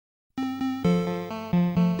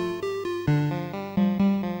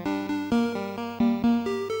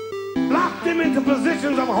into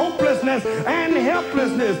positions of hopelessness and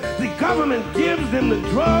helplessness. The government gives them the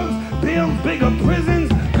drugs, builds bigger prisons,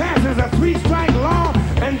 passes a 3-strike law,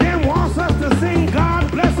 and then wants us to sing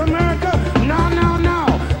God Bless America. No, no, no.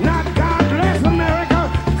 Not God Bless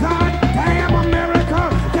America. God damn America.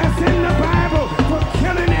 That's in the Bible for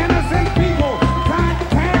killing innocent people. God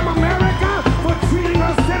damn America for treating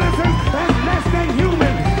us citizens as less than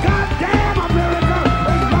human. God damn America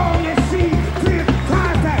as long as she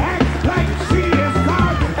tries to act like she is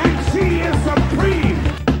God and she is supreme.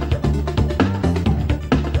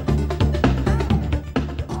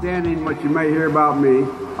 Understanding what you may hear about me,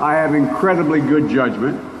 I have incredibly good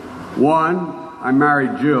judgment. 1, I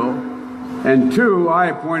married Jill. And 2, I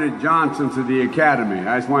appointed Johnson to the Academy.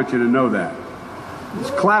 I just want you to know that.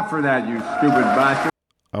 Just clap for that, you stupid bastard.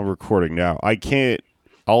 I'm recording now.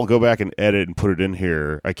 I'll go back and edit and put it in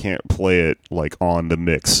here. I can't play it like on the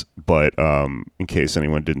mix, but in case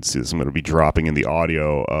anyone didn't see this, I'm going to be dropping in the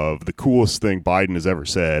audio of the coolest thing Biden has ever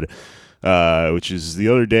said, which is the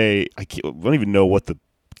other day. I don't even know what the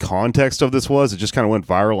context of this was. It just kind of went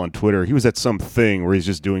viral on Twitter. He was at some thing where he's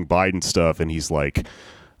just doing Biden stuff, and he's like,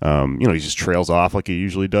 he just trails off like he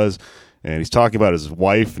usually does, and he's talking about his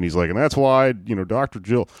wife, and he's like, and that's why, Dr.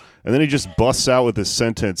 Jill, and then he just busts out with this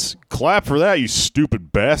sentence, clap for that, you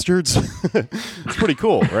stupid bastards. It's pretty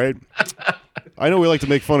cool, right? I know we like to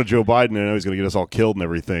make fun of Joe Biden, and I know he's going to get us all killed and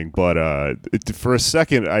everything, but for a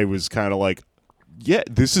second, I was kind of like, yeah,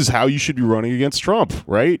 this is how you should be running against Trump,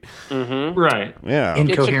 right? Mm-hmm. Right. Yeah.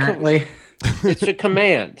 Incoherently. It's a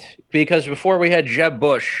command, because before we had Jeb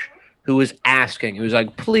Bush, who was asking, he was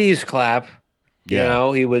like, please clap.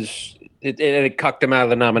 Yeah. It cucked him out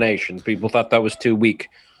of the nomination. People thought that was too weak.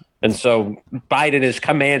 And so Biden is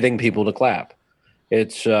commanding people to clap.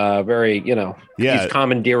 It's very, he's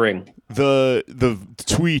commandeering. The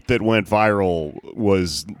tweet that went viral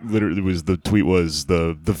was the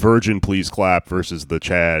Virgin please clap versus the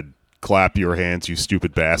Chad clap your hands, you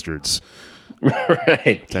stupid bastards.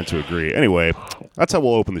 Right. Tend to agree. Anyway, that's how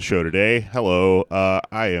we'll open the show today. Hello,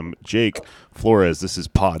 I am Jake Flores. This is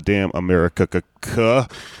Pod Damn America.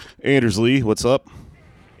 Anders Lee, what's up?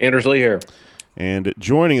 Anders Lee here. And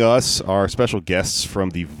joining us are special guests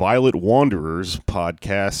from the Violet Wanderers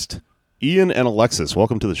podcast, Ian and Alexis.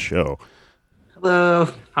 Welcome to the show.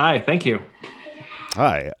 Hello. Hi, thank you.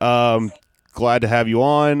 Hi. Glad to have you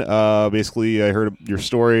on. Basically, I heard your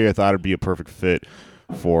story. I thought it'd be a perfect fit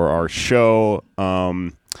for our show.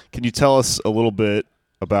 Can you tell us a little bit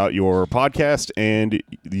about your podcast and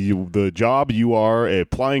the job you are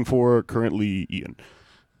applying for currently, Ian?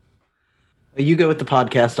 You go with the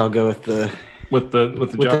podcast. I'll go with the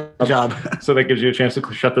job. So that gives you a chance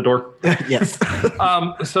to shut the door. Yes.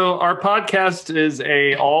 So our podcast is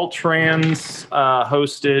a all trans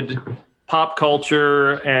hosted pop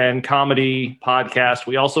culture and comedy podcast.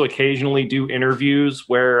 We also occasionally do interviews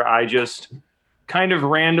where I just kind of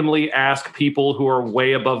randomly ask people who are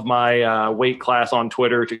way above my weight class on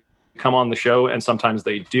Twitter to come on the show, and sometimes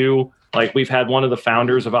they do. Like, we've had one of the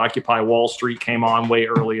founders of Occupy Wall Street came on way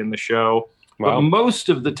early in the show. Wow. But most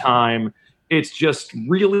of the time, it's just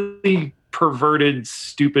really perverted,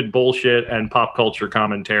 stupid bullshit and pop culture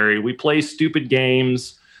commentary. We play stupid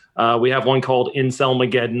games. We have one called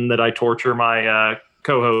Incelmageddon that I torture my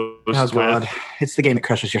co-hosts with. It's the game that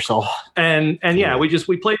crushes your soul. And yeah,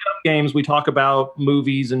 we play games. We talk about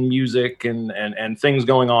movies and music and things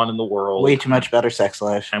going on in the world. Way too much about our sex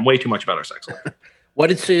life. And way too much about our sex life.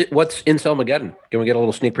 What's Incelmageddon? Can we get a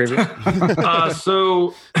little sneak preview?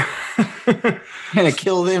 So gonna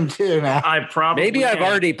kill them too, man. Maybe I've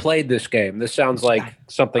already played this game. This sounds like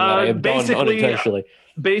something that I have done unintentionally.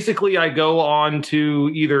 Basically, I go on to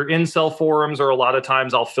either incel forums, or a lot of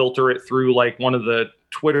times I'll filter it through like one of the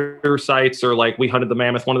Twitter sites, or like We Hunted the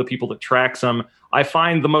Mammoth, one of the people that tracks them. I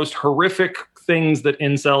find the most horrific things that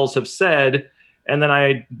incels have said, and then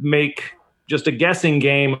I make just a guessing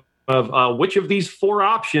game of which of these 4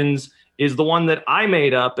 options is the one that I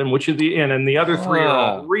made up, and which of the other 3 are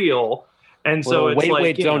all real. And so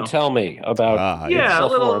it's don't tell me about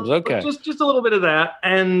forums. Okay, just a little bit of that,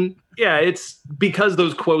 and yeah, it's because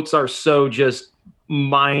those quotes are so just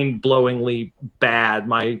mind-blowingly bad.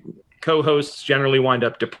 My co-hosts generally wind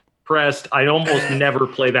up depressed. I almost never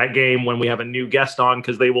play that game when we have a new guest on,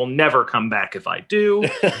 because they will never come back if I do.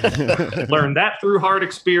 Learn that through hard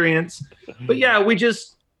experience. But yeah, we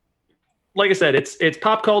just, like I said, it's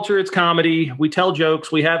pop culture, it's comedy. We tell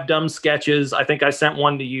jokes. We have dumb sketches. I think I sent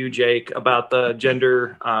one to you, Jake, about the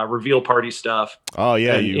gender reveal party stuff. Oh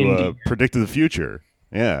yeah, you predicted the future.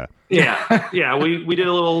 Yeah. Yeah. We did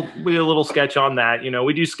a little sketch on that.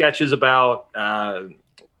 We do sketches about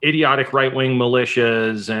idiotic right-wing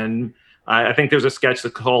militias and I think there's a sketch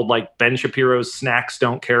that's called like Ben Shapiro's Snacks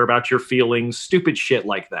Don't Care About Your Feelings, stupid shit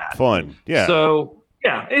like that. Fun, yeah. So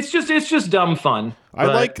yeah, it's just dumb fun. I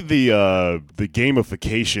like the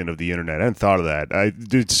gamification of the internet. I hadn't thought of that.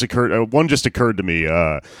 One just occurred to me.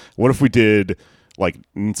 What if we did, like,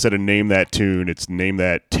 instead of name that tune, it's name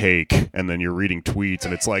that take, and then you're reading tweets,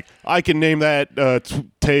 and it's like, I can name that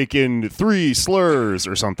take in 3 slurs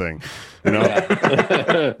or something. You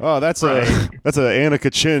know? Oh, that's a Anna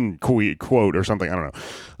Kachin quote or something. I don't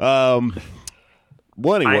know.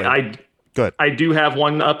 Well, anyway. Good. I do have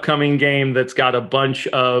one upcoming game that's got a bunch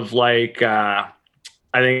of like I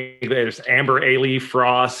think there's Amber Ailey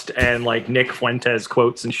Frost and like Nick Fuentes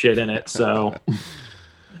quotes and shit in it. So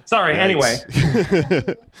sorry. Anyway.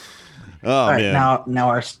 All right, man. Now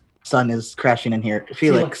our son is crashing in here.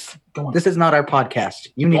 Felix, this is not our podcast.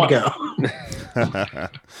 You need to go.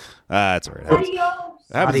 That's all right. It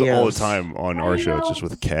happens all the time on our show. It's just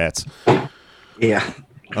with cats. Yeah.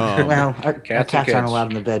 Well, our cats aren't allowed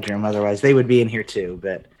in the bedroom. Otherwise, they would be in here too.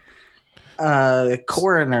 But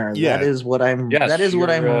coroner, that is what I'm. Yes, that is what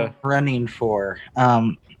I'm running for.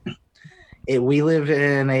 We live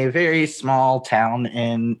in a very small town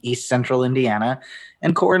in East Central Indiana,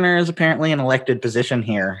 and coroner is apparently an elected position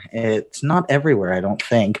here. It's not everywhere, I don't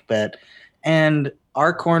think, and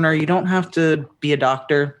our coroner, you don't have to be a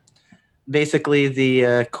doctor. Basically,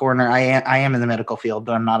 the coroner, I am in the medical field,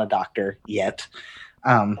 but I'm not a doctor yet.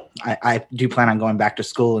 I do plan on going back to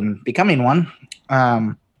school and becoming one.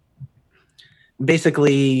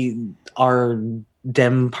 Basically, our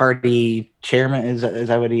Dem Party chairman, is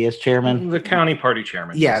that what he is, chairman? The county party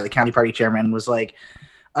chairman. Yeah, the county party chairman was like,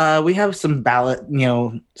 we have some ballot,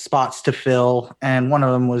 spots to fill. And one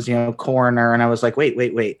of them was, coroner. And I was like,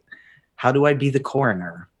 wait. How do I be the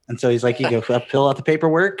coroner? And so he's like, you go fill out the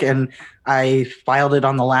paperwork. And I filed it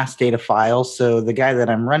on the last day to file. So the guy that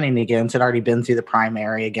I'm running against had already been through the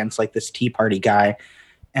primary against like this Tea Party guy.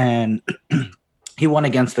 And he won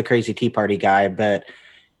against the crazy Tea Party guy. But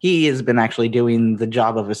he has been actually doing the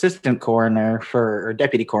job of assistant coroner or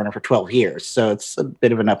deputy coroner for 12 years. So it's a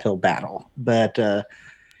bit of an uphill battle. But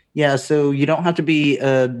so you don't have to be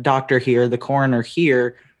a doctor here. The coroner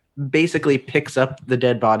here basically picks up the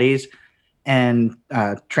dead bodies and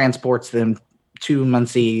transports them to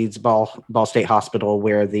Muncie's Ball State Hospital,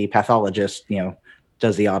 where the pathologist,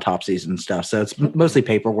 does the autopsies and stuff. So it's mostly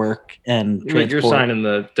paperwork and transport. You're signing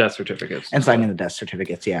the death certificates. And signing the death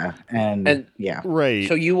certificates, yeah. And yeah. Right.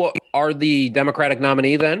 So you are the Democratic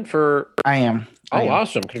nominee then for... I am.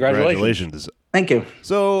 Awesome. Congratulations. Thank you.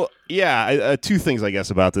 So, yeah, 2 things, I guess,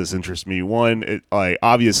 about this interest me. One,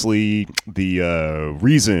 obviously, the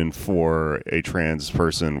reason for a trans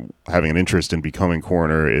person having an interest in becoming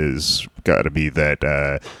coroner is got to be that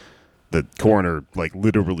the coroner, like,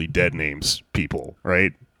 literally dead names people,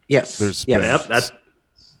 right? Yes. There's that's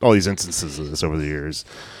all these instances of this over the years.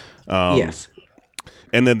 Yes.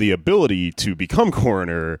 And then the ability to become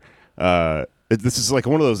coroner... this is like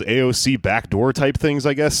one of those AOC backdoor type things,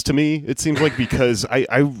 I guess, to me. It seems like, because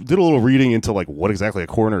I did a little reading into like what exactly a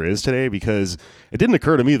coroner is today, because it didn't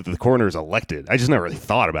occur to me that the coroner is elected. I just never really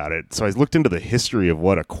thought about it. So I looked into the history of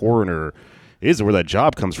what a coroner is and where that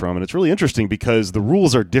job comes from. And it's really interesting because the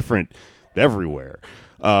rules are different everywhere.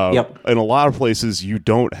 In a lot of places, you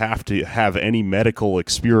don't have to have any medical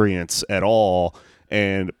experience at all.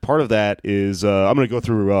 And part of that is, I'm going to go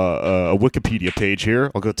through a Wikipedia page here.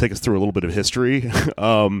 I'll go take us through a little bit of history.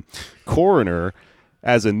 Coroner,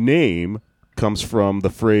 as a name, comes from the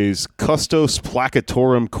phrase custos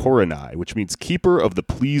placatorum coronae, which means keeper of the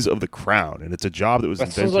pleas of the crown. And it's a job that was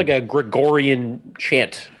invented. Sounds like a Gregorian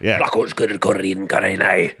chant. Yeah.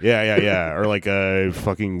 Yeah. Or like a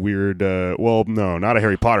fucking weird, well, no, not a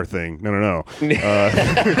Harry Potter thing. No.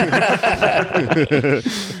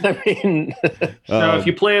 I mean, no, if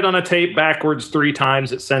you play it on a tape backwards 3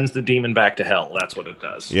 times, it sends the demon back to hell. That's what it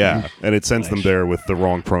does. Yeah, and it sends them there with the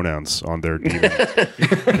wrong pronouns on their demon.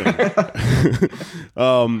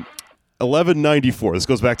 1194. This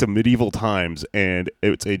goes back to medieval times, and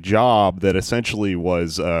it's a job that essentially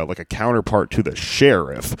was like a counterpart to the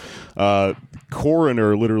sheriff.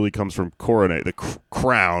 Coroner literally comes from coronate, the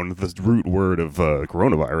crown, the root word of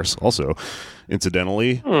coronavirus. Also,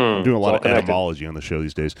 incidentally, I'm doing a lot of etymology on the show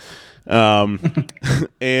these days.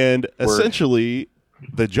 And essentially,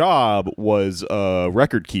 the job was a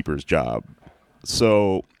record keeper's job.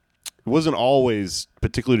 So it wasn't always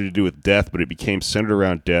particularly to do with death, but it became centered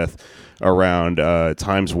around death, around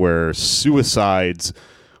times where suicides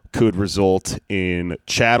could result in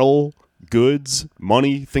chattel, goods,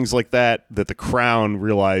 money, things like that the crown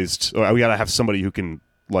realized, we got to have somebody who can,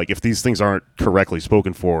 like, if these things aren't correctly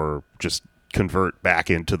spoken for, just convert back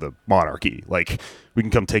into the monarchy. Like, we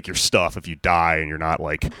can come take your stuff if you die and you're not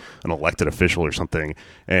like an elected official or something.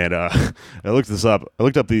 And I looked this up. I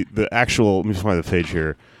looked up the actual. Let me find the page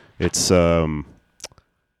here. It's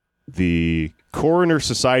the Coroner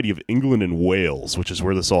Society of England and Wales, which is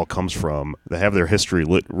where this all comes from. They have their history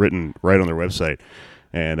written right on their website.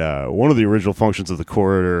 And one of the original functions of the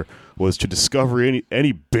coroner was to discover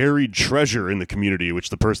any buried treasure in the community which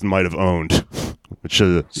the person might have owned. Which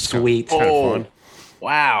is sweet, kind of fun.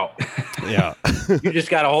 Wow. Yeah. You just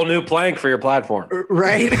got a whole new plank for your platform.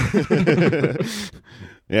 Right?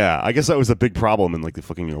 Yeah, I guess that was a big problem in like the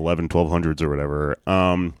fucking 1200s or whatever.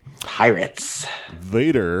 Pirates.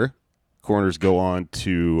 Later, coroners go on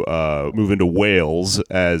to move into Wales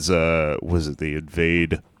as, they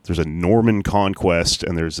invade... There's a Norman conquest,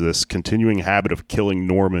 and there's this continuing habit of killing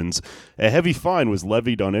Normans. A heavy fine was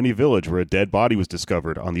levied on any village where a dead body was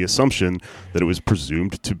discovered on the assumption that it was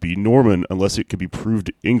presumed to be Norman unless it could be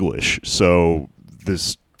proved English. So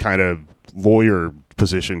this kind of lawyer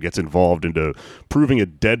position gets involved into proving a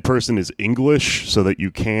dead person is English so that you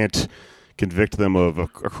can't convict them of a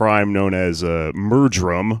crime known as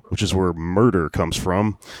murdrum, which is where murder comes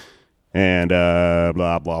from. And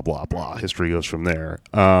blah, blah, blah, blah. History goes from there.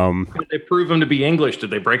 Did they prove him to be English? Did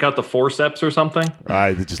they break out the forceps or something?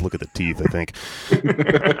 I just look at the teeth, I think.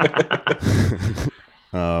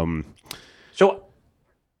 So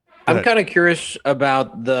I'm kind of curious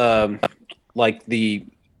about the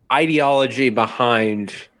ideology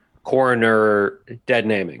behind coroner dead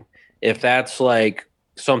naming. If that's like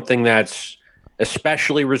something that's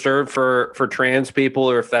especially reserved for trans people,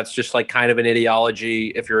 or if that's just like kind of an ideology.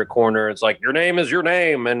 If you're a coroner, it's like your name is your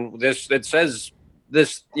name, and it says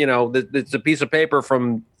this, it's a piece of paper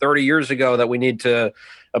from 30 years ago that we need to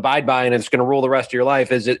abide by, and it's going to rule the rest of your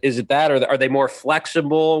life. Is it that, or are they more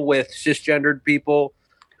flexible with cisgendered people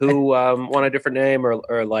who want a different name,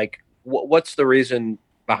 or like what's the reason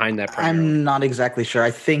behind that? Primarily? I'm not exactly sure. I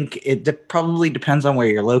think it probably depends on where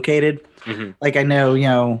you're located. Mm-hmm. Like I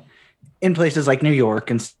know, in places like New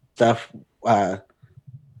York and stuff,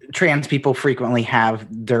 trans people frequently have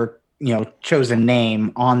their, chosen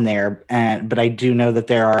name on there. But I do know that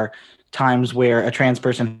there are times where a trans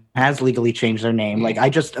person has legally changed their name. Like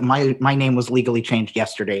my name was legally changed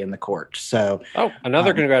yesterday in the court. So,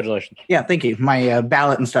 another congratulations. Yeah, thank you. My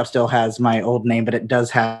ballot and stuff still has my old name, but it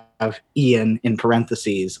does have Ian in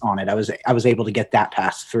parentheses on it. I was able to get that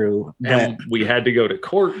passed through. And we had to go to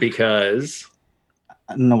court because...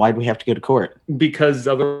 I don't know, why'd we have to go to court? Because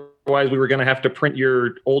otherwise we were going to have to print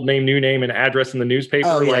your old name, new name, and address in the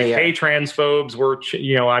newspaper. Hey, transphobes,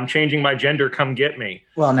 I'm changing my gender. Come get me.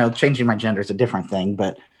 Well, no, changing my gender is a different thing,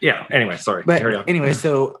 but yeah. Anyway, sorry. But anyway,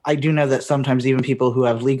 so I do know that sometimes even people who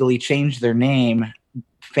have legally changed their name,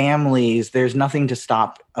 families, there's nothing to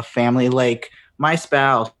stop a family. Like my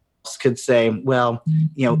spouse could say, well,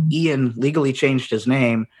 Ian legally changed his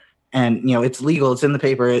name. And, it's legal, it's in the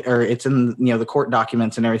paper, or it's in, the court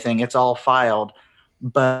documents and everything. It's all filed.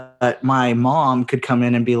 But my mom could come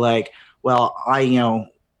in and be like, well,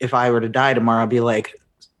 if I were to die tomorrow, I'd be like,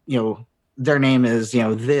 their name is,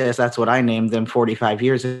 this, that's what I named them 45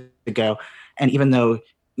 years ago. And even though,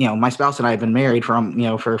 my spouse and I have been married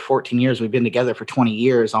for 14 years, we've been together for 20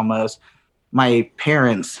 years almost, my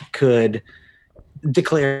parents could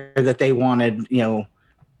declare that they wanted,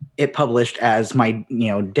 it published as my,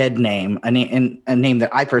 dead name, a name that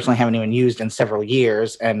I personally haven't even used in several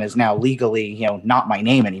years and is now legally, not my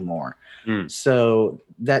name anymore. So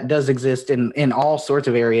that does exist in all sorts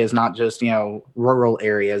of areas, not just, rural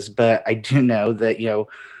areas. But I do know that,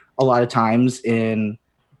 a lot of times in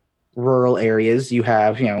rural areas, you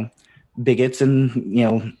have, bigots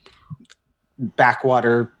and,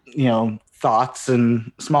 backwater, thoughts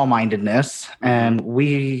and small-mindedness. And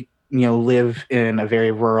we, live in a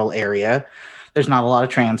very rural area. There's not a lot of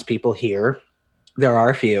trans people here. There are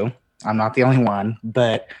a few. I'm not the only one,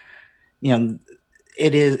 but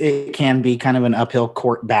it can be kind of an uphill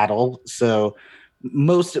court battle. So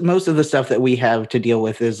most of the stuff that we have to deal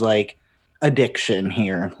with is like addiction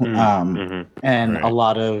here. And right. A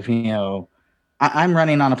lot of, I'm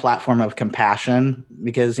running on a platform of compassion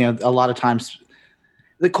because, a lot of times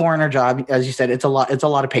the coroner job, as you said, it's a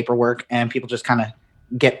lot of paperwork and people just kind of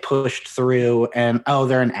get pushed through and,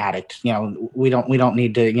 they're an addict. We don't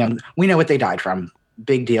need to, we know what they died from.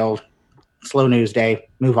 Big deal. Slow news day,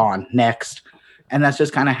 move on, next. And that's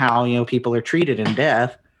just kind of how, people are treated in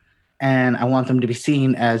death. And I want them to be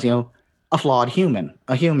seen as, a flawed human,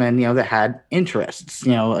 a human, that had interests,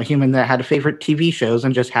 a human that had favorite TV shows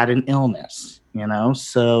and just had an illness,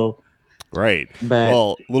 so. Right. But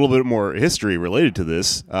Well, a little bit more history related to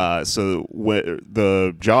this. So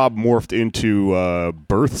the job morphed into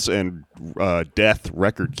births and death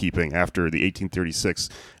record keeping after the 1836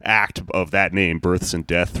 act of that name, Births and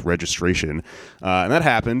Death Registration. And that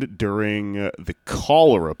happened during the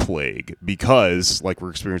cholera plague because, like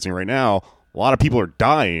we're experiencing right now, a lot of people are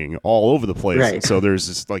dying all over the place. Right. And so there's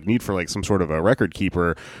this like need for like some sort of a record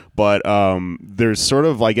keeper. But there's sort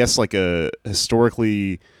of, I guess, like a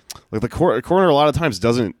historically, like the coroner a lot of times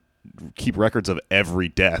doesn't keep records of every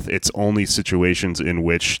death. It's only situations in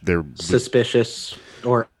which they're suspicious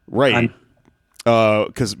or right.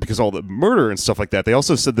 Because all the murder and stuff like that. They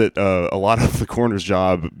also said that a lot of the coroner's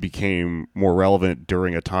job became more relevant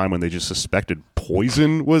during a time when they just suspected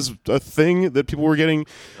poison was a thing that people were getting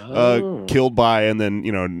killed by, and then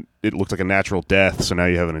it looked like a natural death, so now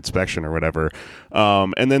you have an inspection or whatever.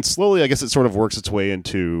 And then slowly, I guess it sort of works its way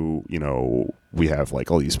into we have like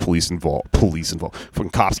all these police involved, fucking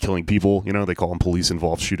cops killing people. They call them police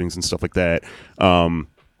involved shootings and stuff like that.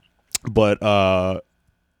 But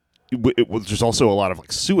there's also a lot of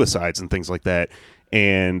like suicides and things like that.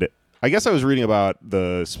 And I guess I was reading about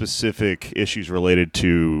the specific issues related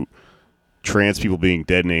to trans people being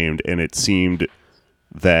dead named, and it seemed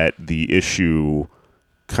that the issue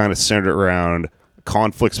kind of centered around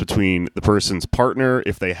conflicts between the person's partner,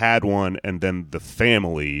 if they had one, and then the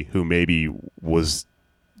family, who maybe was,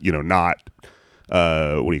 not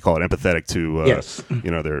empathetic to yes.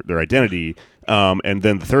 their identity. And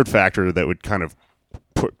then the third factor that would kind of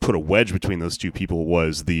put a wedge between those two people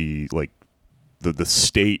was the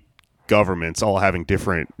state governments all having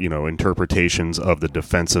different interpretations of the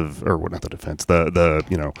defensive, or not the defense, the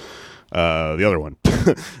other one.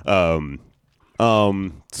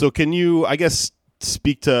 So can you, I guess,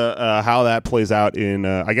 speak to how that plays out in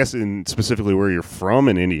I guess in specifically where you're from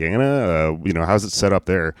in Indiana? How's it set up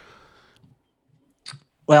there?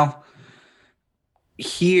 Well,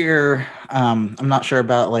 here I'm not sure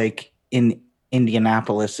about like in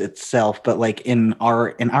Indianapolis itself, but like in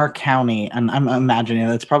our county, and I'm imagining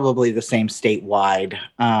it's probably the same statewide.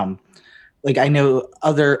 Like I know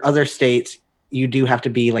other states, you do have to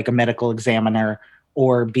be like a medical examiner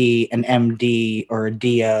or be an MD or a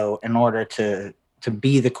DO in order to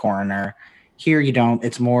be the coroner. Here you don't.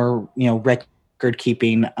 It's more record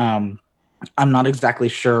keeping. I'm not exactly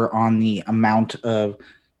sure on the amount of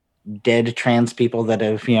dead trans people that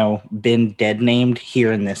have been dead named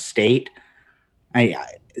here in this state.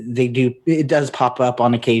 It does pop up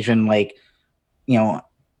on occasion, like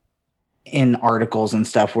in articles and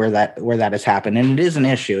stuff where that has happened, and it is an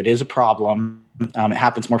issue. It is a problem. It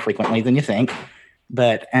happens more frequently than you think.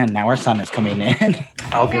 And now our son is coming in.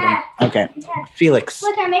 I'll get him. Okay, Felix.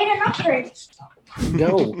 Look, I made an upgrade.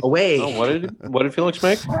 Go away. Oh, what did Felix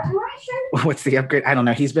make? What's the upgrade? I don't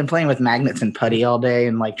know. He's been playing with magnets and putty all day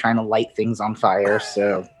and like trying to light things on fire.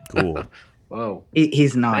 So cool. Whoa.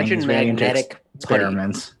 He's 9. Imagine He's very into magnetic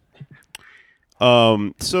experiments.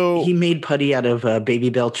 So he made putty out of Baby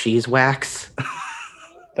Bell cheese wax.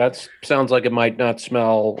 That sounds like it might not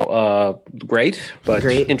smell great, but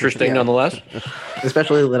interesting nonetheless.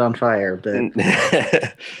 Especially lit on fire.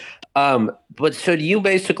 But so do you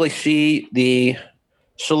basically see the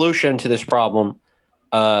solution to this problem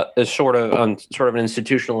as sort of an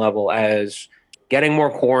institutional level as getting more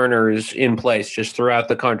coroners in place just throughout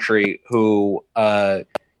the country who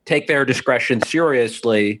take their discretion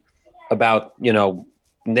seriously about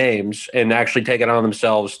names and actually take it on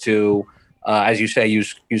themselves to as you say,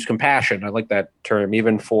 use compassion. I like that term,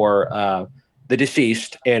 even for the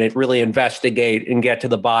deceased, and it really investigate and get to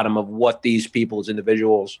the bottom of what these people as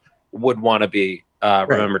individuals would want to be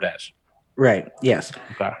remembered as. Right. Yes.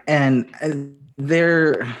 Okay. And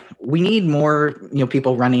we need more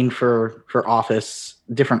people running for office,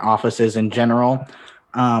 different offices in general,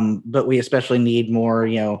 but we especially need more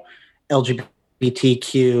LGBTQ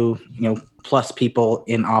plus people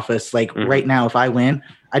in office. Like right now, if I win,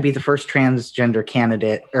 I'd be the first transgender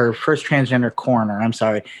candidate or first transgender coroner,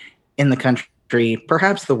 in the country,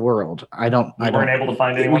 perhaps the world. I weren't able to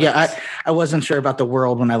find anyone. Yeah, I wasn't sure about the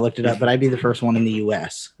world when I looked it up, but I'd be the first one in the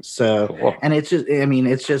U.S. So, cool. And it's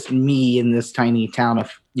just me in this tiny town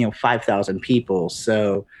of 5,000 people.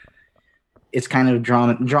 So it's kind of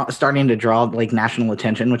starting to draw like national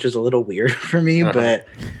attention, which is a little weird for me, but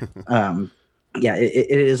yeah, it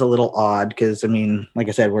is a little odd because, like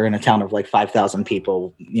I said, we're in a town of like 5,000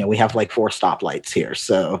 people. We have like 4 stoplights here.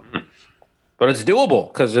 So, but it's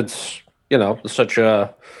doable because it's, such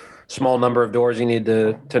a small number of doors you need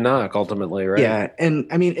to knock ultimately, right? Yeah. And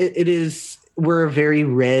it is, we're a very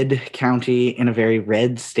red county in a very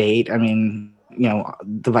red state.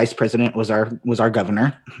 the vice president was our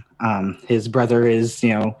governor. His brother is,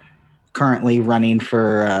 currently running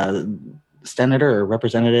for senator or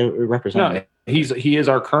representative. No, he is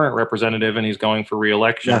our current representative, and he's going for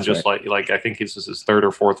re-election. That's just like I think this is his third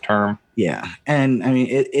or fourth term. Yeah, and I mean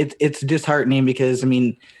it's disheartening because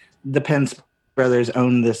the Pence brothers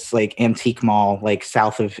own this like antique mall like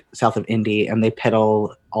south of Indy, and they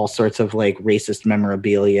peddle all sorts of like racist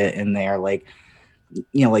memorabilia in there, like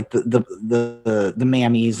like the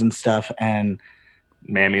mammies and stuff, and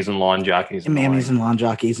mammies and lawn jockeys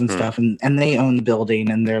and stuff, and they own the building,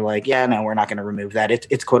 and they're like, yeah, no, we're not going to remove that.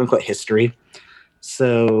 It's quote unquote history.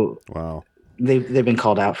 So wow, they've been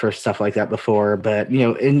called out for stuff like that before, but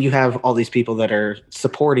and you have all these people that are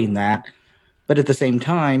supporting that. But at the same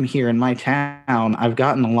time, here in my town, I've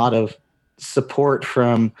gotten a lot of support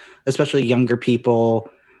from especially younger people.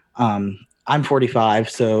 I'm 45,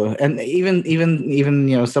 so, and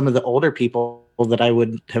even some of the older people that I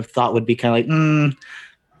would have thought would be kind of like,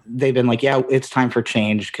 they've been like, yeah, it's time for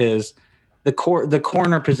change, because the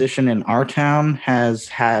coroner position in our town has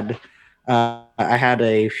had. I had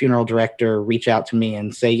a funeral director reach out to me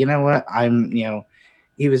and say, you know what,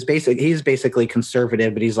 he's basically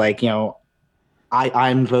conservative, but he's like,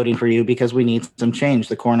 I'm voting for you because we need some change.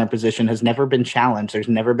 The coroner position has never been challenged. There's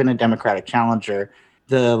never been a Democratic challenger.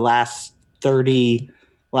 The last 30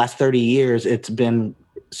 years, it's been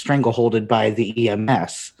strangleholded by the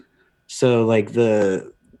EMS. So like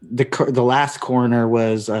the last coroner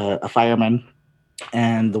was a fireman,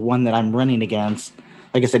 and the one that I'm running against,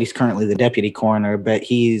 like I said, he's currently the deputy coroner, but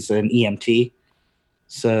he's an EMT.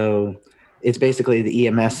 So it's basically the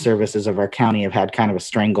EMS services of our county have had kind of a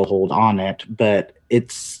stranglehold on it. But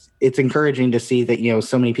it's encouraging to see that,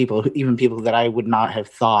 so many people, even people that I would not have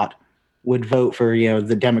thought would vote for,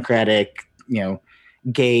 the Democratic,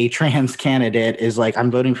 gay trans candidate is like,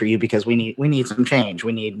 I'm voting for you because we need some change.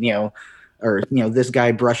 We need, this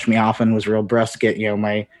guy brushed me off and was real brusque at,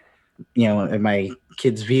 at my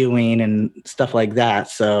kids viewing and stuff like that.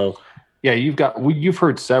 So yeah, you've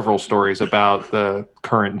heard several stories about the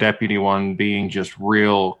current deputy one being just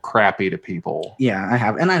real crappy to people. Yeah, I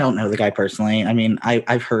have. And I don't know the guy personally. I mean,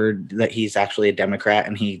 I've heard that he's actually a Democrat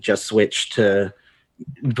and he just switched to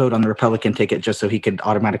vote on the Republican ticket just so he could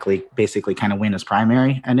automatically basically kind of win his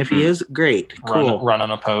primary. And if he is, great, cool. Run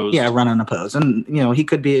unopposed. Yeah, run unopposed. And, he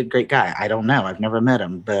could be a great guy. I don't know. I've never met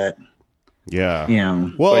him, but... Yeah.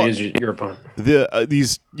 Well, your opponent.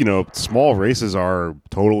 These small races are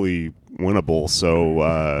totally winnable.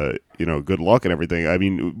 So good luck and everything. I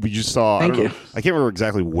mean, we just saw. Thank you. I can't remember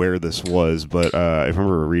exactly where this was, but I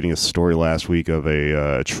remember reading a story last week of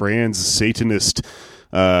a trans Satanist.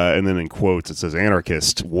 And then in quotes it says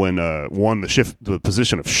anarchist won the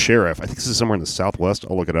position of sheriff. I think this is somewhere in the Southwest.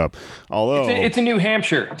 I'll look it up. Although it's in New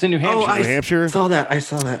Hampshire. It's in New Hampshire. New Hampshire. I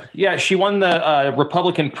saw that. Yeah, she won the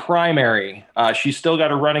Republican primary. She's still got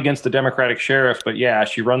to run against the Democratic sheriff, but yeah,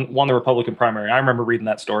 she won the Republican primary. I remember reading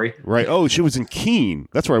that story. Right. Oh, she was in Keene.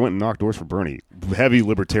 That's where I went and knocked doors for Bernie. Heavy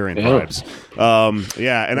libertarian vibes.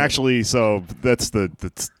 Yeah, and actually, so that's the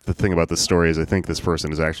thing about this story is I think this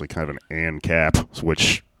person is actually kind of an ANCAP, which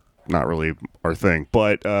not really our thing,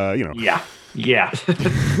 but Yeah.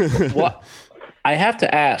 Well, I have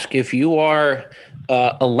to ask, if you are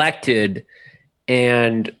elected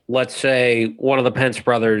and let's say one of the Pence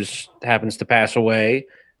brothers happens to pass away,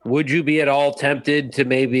 would you be at all tempted to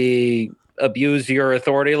maybe abuse your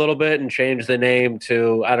authority a little bit and change the name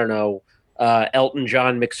to, I don't know, Elton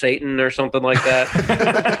John McSatan or something like that?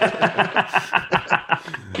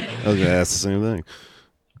 I was going to ask the same thing.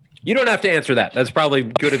 You don't have to answer that. That's probably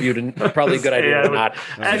good of you to probably a good idea to not.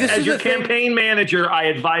 As your campaign manager, I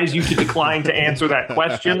advise you to decline to answer that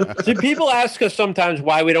question. See, people ask us sometimes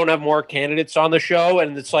why we don't have more candidates on the show,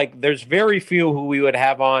 and it's like there's very few who we would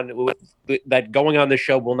have on that going on the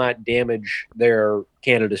show will not damage their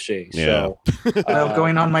candidacy. Yeah. So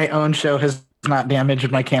going on my own show has not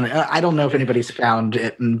damaged my candidate. I don't know if anybody's found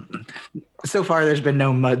it, and so far there's been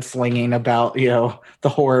no mudslinging about the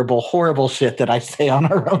horrible shit that I say on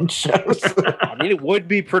our own shows. I mean, it would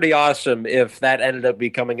be pretty awesome if that ended up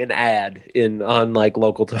becoming an ad on like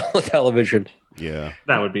local television. Yeah,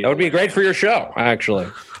 that would be great for your show, actually.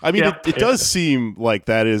 I mean, it does seem like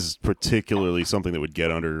that is particularly something that would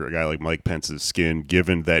get under a guy like Mike Pence's skin,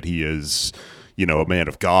 given that he is, a man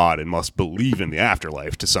of God and must believe in the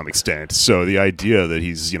afterlife to some extent. So the idea that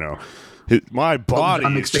he's, my body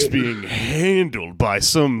is just being handled by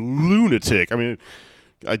some lunatic. I mean,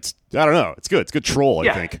 I don't know. It's good. It's good troll,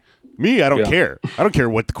 I think. Me, I don't care. I don't care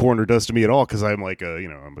what the coroner does to me at all because I'm like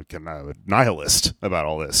I'm a nihilist about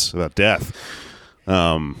all this, about death.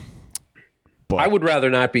 But I would rather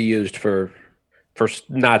not be used for for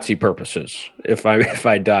Nazi purposes if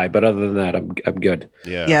I die. But other than that, I'm good.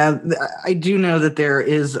 Yeah. Yeah, I do know that there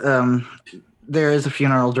is a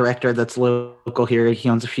funeral director that's local here. He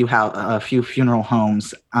owns a few funeral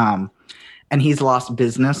homes, and he's lost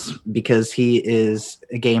business because he is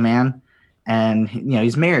a gay man, and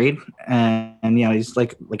he's married, and he's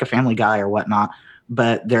like a family guy or whatnot.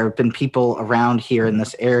 But there have been people around here in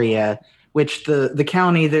this area, which the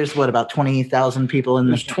county, there's about 20,000 people in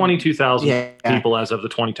There's this. 22,000 people as of the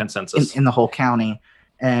 2010 census in the whole county.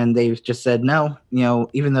 And they've just said, no,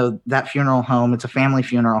 even though that funeral home, it's a family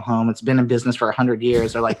funeral home, it's been in business for 100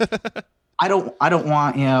 years. They're like, I don't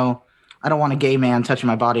want a gay man touching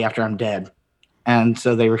my body after I'm dead. And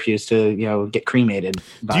so they refuse to, get cremated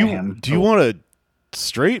by him. Do you want a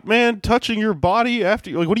straight man touching your body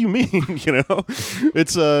after? Like, what do you mean?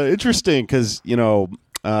 It's interesting because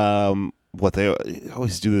what they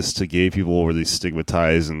always do this to gay people, where they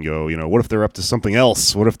stigmatize and go, what if they're up to something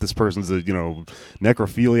else? What if this person's a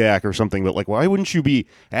necrophiliac or something? But like, why wouldn't you be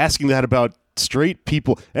asking that about straight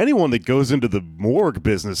people? Anyone that goes into the morgue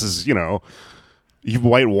business is, you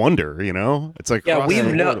might wonder. It's like, yeah,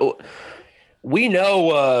 we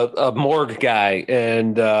know a morgue guy,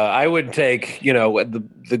 and I would take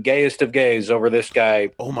the gayest of gays over this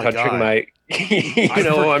guy. Oh my touching God. my. You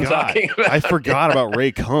know what I'm talking about. I forgot about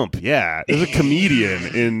Ray Kump. Yeah, there's a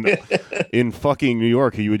comedian in fucking New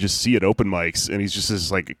York who you would just see at open mics, and he's just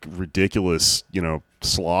this like ridiculous,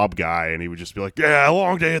 slob guy, and he would just be like, "Yeah, a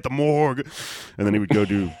long day at the morgue," and then he would go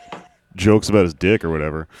do jokes about his dick or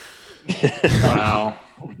whatever. Wow.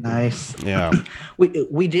 Nice. Yeah.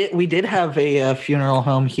 We did have a funeral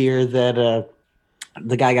home here that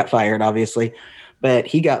the guy got fired, obviously, but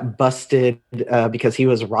he got busted because he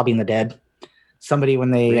was robbing the dead. Somebody, when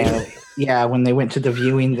they when they went to the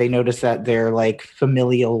viewing, they noticed that their like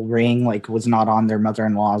familial ring was not on their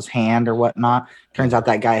mother-in-law's hand or whatnot. Turns out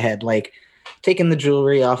that guy had taken the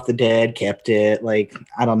jewelry off the dead, kept it.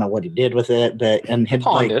 I don't know what he did with it, but and had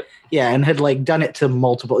Pawned it. had done it to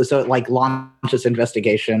multiple. So it launched this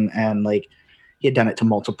investigation, and he had done it to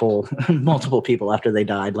multiple people after they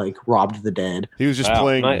died, robbed the dead. He was just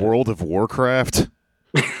playing World of Warcraft.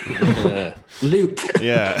 Loot.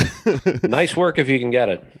 Yeah. Nice work if you can get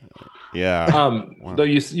it. Yeah. Though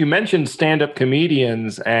you mentioned stand-up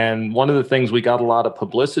comedians, and one of the things we got a lot of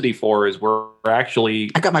publicity for is we're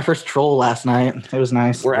actually I got my first troll last night. It was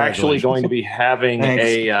nice. we're actually going to be having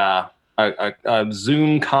a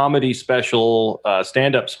Zoom comedy special,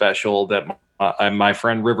 stand-up special that my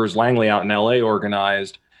friend Rivers Langley out in LA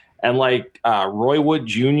organized, and Roy Wood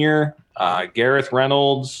Jr., Gareth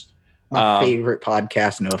Reynolds. My favorite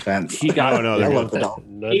podcast, no offense. He got I love the dog.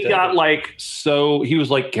 he got he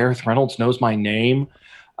was like, Gareth Reynolds knows my name.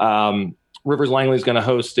 Rivers Langley's going to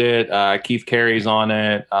host it. Keith Carey's on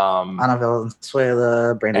it. Ana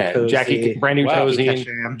Valenzuela, Brandy Tozy,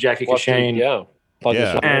 Tozy, Jackie Kashane.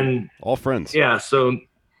 Yeah. And all friends. yeah, so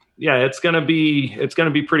yeah, it's gonna be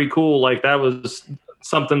pretty cool. That was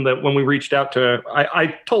something that when we reached out to, I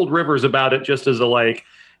told Rivers about it just as a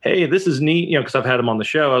hey, this is neat, because I've had him on the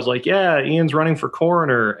show. I was like, yeah, Ian's running for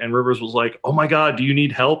coroner. And Rivers was like, oh my God, do you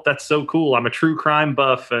need help? That's so cool. I'm a true crime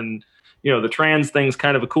buff. And, the trans thing's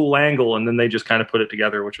kind of a cool angle. And then they just kind of put it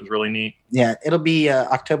together, which was really neat. Yeah, it'll be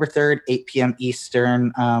October 3rd, 8 p.m.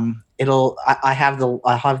 Eastern. I have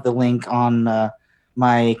the link on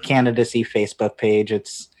my candidacy Facebook page.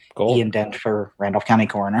 It's Cool. Ian Dent for Randolph County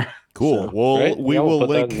Coroner. Cool. So, Well, right? we Yeah, will we'll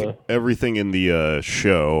put that link in the- everything in the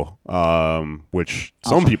show, which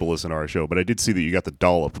some people listen to our show, but I did see that you got the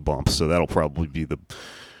dollop bump, so that'll probably be the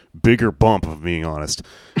bigger bump, of being honest.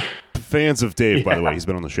 Fans of Dave, by the way, he's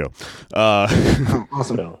been on the show.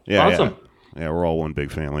 awesome. Yeah, Awesome. Yeah, we're all one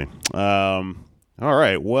big family. All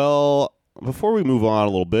right. Well, before we move on a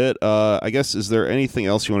little bit, I guess, is there anything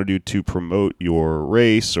else you want to do to promote your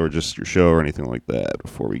race or just your show or anything like that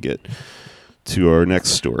before we get to our next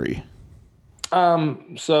story?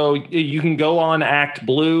 So you can go on Act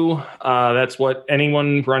Blue. That's what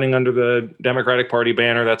anyone running under the Democratic Party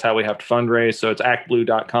banner, that's how we have to fundraise. So it's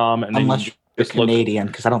actblue.com. And then Unless you you're just look. Canadian,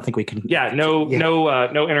 because I don't think we can. No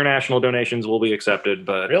international donations will be accepted,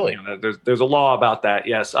 but Really? there's a law about that.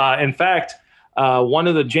 Yes. In fact, one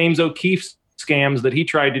of the James O'Keefe scams that he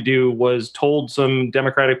tried to do was told some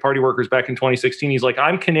Democratic Party workers back in 2016, he's like,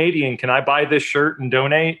 I'm Canadian. Can I buy this shirt and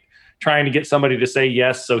donate? Trying to get somebody to say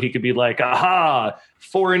yes so he could be like, aha,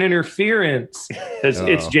 foreign interference.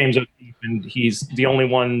 It's James O'Keefe, and he's the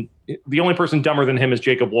only person dumber than him is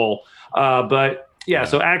Jacob Wool. But yeah,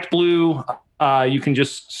 so Act Blue, you can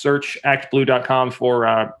just search actblue.com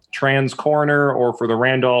for trans coroner or for the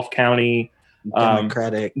Randolph County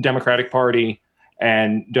Democratic Party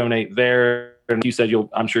and donate there. And you said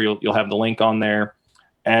I'm sure you'll have the link on there.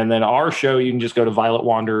 And then our show, you can just go to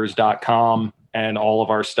violetwanderers.com and all of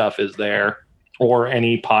our stuff is there, or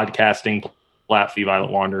any podcasting platform,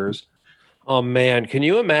 Violet Wanderers. Oh man, can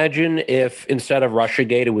you imagine if instead of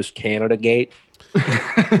Russiagate, it was Canadagate?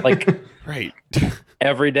 Like, Right.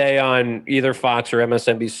 every day on either Fox or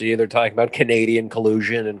MSNBC, they're talking about Canadian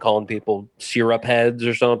collusion and calling people syrup heads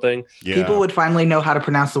or something. Yeah. People would finally know how to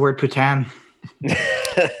pronounce the word Putin.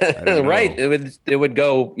 Right. It would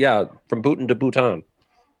go, from Putin to Bhutan.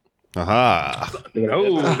 Aha.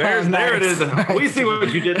 Oh, there it is. Nice. We see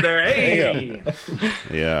what you did there. Hey,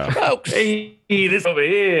 Yeah. Folks. hey, this over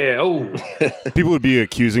here. Oh, People would be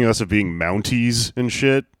accusing us of being Mounties and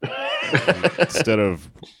shit instead of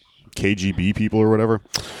KGB people or whatever.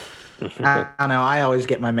 I don't know. I always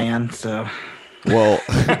get my man. So Well,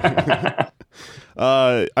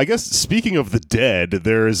 I guess speaking of the dead,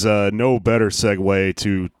 there's no better segue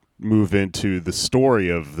to move into the story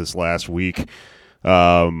of this last week.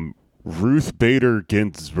 Ruth Bader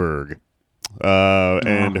Ginsburg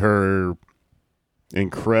and her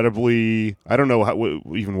incredibly, I don't know what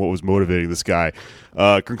was motivating this guy,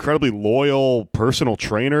 incredibly loyal personal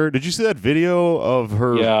trainer. Did you see that video of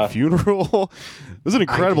her funeral? It was an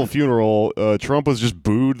incredible funeral. Trump was just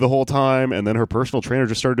booed the whole time, and then her personal trainer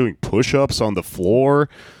just started doing push-ups on the floor.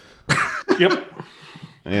 yep.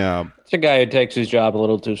 Yeah. It's a guy who takes his job a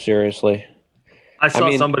little too seriously. I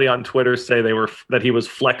saw somebody on Twitter say that he was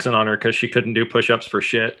flexing on her because she couldn't do push-ups for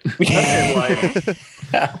shit. This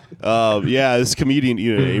comedian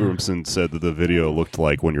Ian Abramson said that the video looked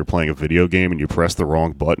like when you're playing a video game and you press the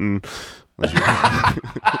wrong button. Like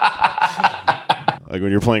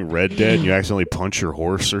when you're playing Red Dead and you accidentally punch your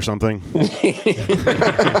horse or something.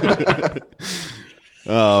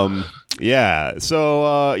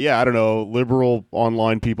 I don't know. Liberal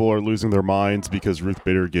online people are losing their minds because Ruth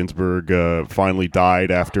Bader Ginsburg finally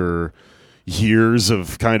died after years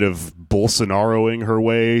of kind of Bolsonaroing her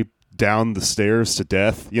way down the stairs to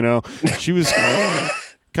death. You know, she was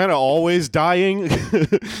kind of always dying, and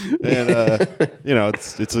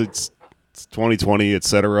it's 2020,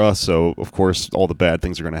 etc. So of course, all the bad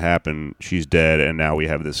things are going to happen. She's dead, and now we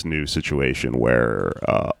have this new situation where,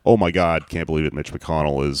 oh my God, can't believe it! Mitch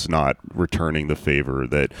McConnell is not returning the favor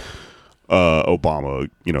that Obama,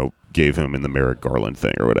 gave him in the Merrick Garland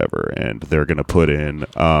thing or whatever, and they're going to put in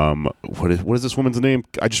what is this woman's name?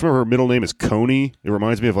 I just remember her middle name is Coney. It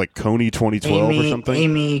reminds me of like Coney 2012 or something.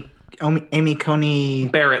 Amy Coney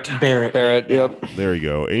Barrett. Yep. There you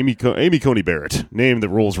go, Amy Coney Barrett, name that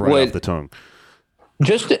rolls right off the tongue.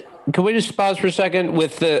 Can we just pause for a second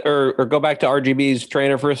with or go back to RGB's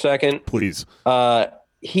trainer for a second, Please?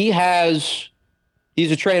 He's a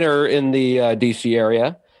trainer in the DC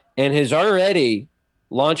area and has already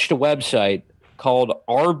launched a website called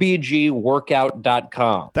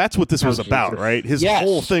rbgworkout.com. That's what this was about, right? His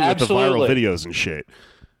whole thing absolutely. with the viral videos and shit.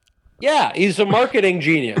 Yeah, he's a marketing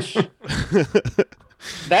genius.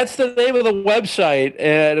 That's the name of the website,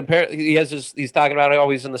 and apparently he's talking about how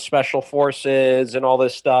he's in the special forces and all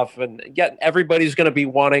this stuff, and yet everybody's going to be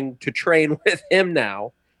wanting to train with him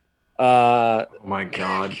now. Oh my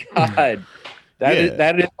God.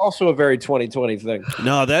 That is also a very 2020 thing.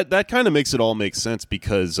 No, that kind of makes it all make sense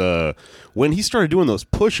because when he started doing those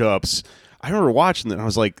push-ups, I remember watching it and I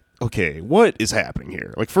was like, okay, what is happening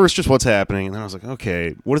here? Like, first, just what's happening, and then I was like,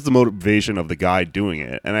 okay, what is the motivation of the guy doing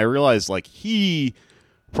it? And I realized, like, he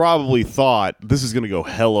probably thought this is going to go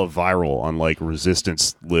hella viral on, like,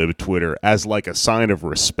 Resistance Lib Twitter as, like, a sign of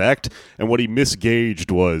respect, and what he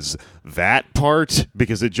misgauged was that part,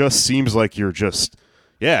 because it just seems like you're just...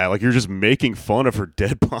 Yeah, like you're just making fun of her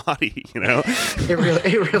dead body, you know? it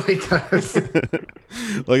really does.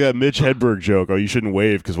 Like that Mitch Hedberg joke, oh, you shouldn't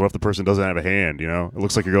wave because what if the person doesn't have a hand, you know? It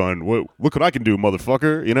looks like you're going, look what I can do,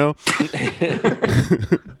 motherfucker, you know?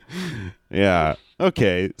 Yeah.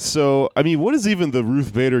 Okay, so, I mean, what is even the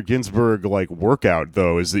Ruth Bader Ginsburg, like, workout,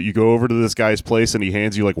 though? Is that you go over to this guy's place and he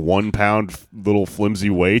hands you, like, 1 pound little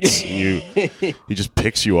flimsy weights and he just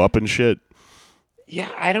picks you up and shit?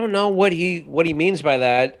 Yeah, I don't know what he means by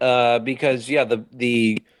that because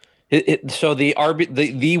the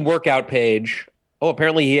workout page. Oh,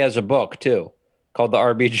 apparently he has a book too called the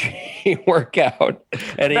RBG Workout,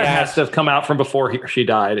 and that has to have come out from before she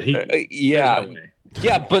died. Yeah,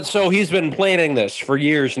 but so he's been planning this for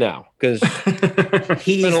years now because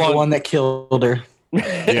he's the one that killed her.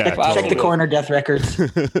 Yeah, check the coroner death records.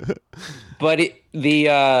 But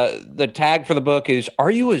the tag for the book is, are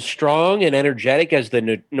you as strong and energetic as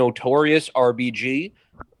the notorious RBG?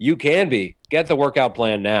 You can be. Get the workout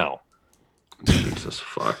plan now. Jesus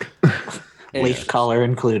fuck. Waist collar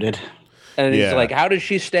included. And he's Yeah. like, how does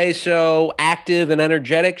she stay so active and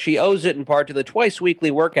energetic? She owes it in part to the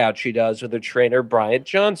twice-weekly workout she does with her trainer, Bryant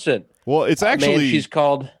Johnson. Well, it's actually. Man, she's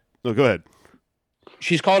called No, go ahead.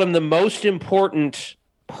 him the most important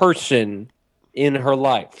person in her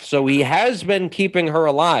life. So he has been keeping her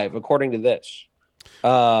alive, according to this.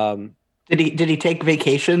 Did he take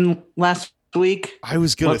vacation last week? I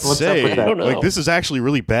was gonna What's up say, with that? I don't know. like, this is actually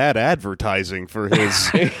really bad advertising for his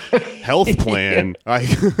health plan.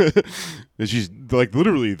 She's like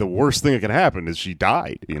literally the worst thing that can happen is she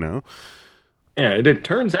died. You know. Yeah, it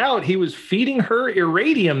turns out he was feeding her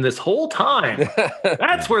irradium this whole time.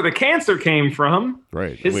 That's where the cancer came from.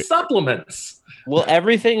 Right. His Wait, supplements. Well,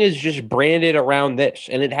 everything is just branded around this,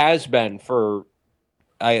 and it has been for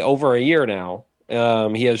over a year now.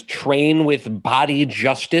 He has trained with Body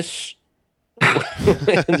Justice.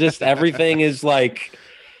 Just everything is like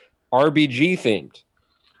RBG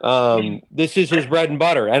themed. This is his bread and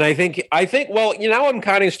butter, and I think. Well, now I'm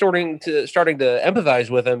kind of starting to empathize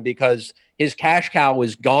with him because his cash cow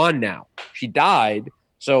is gone now. She died,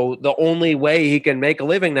 so the only way he can make a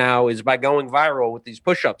living now is by going viral with these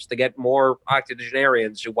push-ups to get more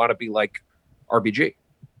octogenarians who want to be like RBG.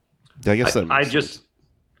 I guess that makes sense.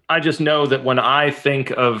 I just know that when I think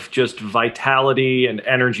of just vitality and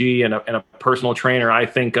energy and a personal trainer, I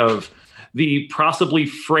think of the possibly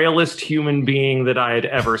frailest human being that I had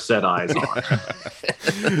ever set eyes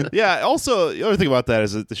on. Yeah. Also, the other thing about that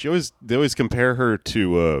is that they always compare her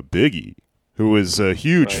to Biggie, who was a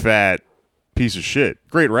huge fat piece of shit,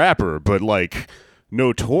 great rapper, but like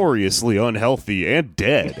notoriously unhealthy and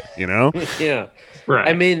dead. You know? Yeah. Right.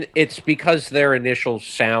 I mean, it's because their initials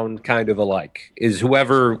sound kind of alike. Is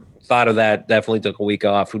whoever thought of that definitely took a week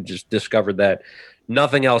off, who just discovered that.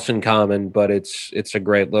 Nothing else in common, but it's a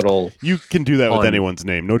great little. You can do that with Fun. anyone's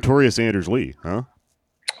name. Notorious Anders Lee, huh?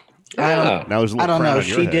 Yeah. Now there's a I little don't crown know. on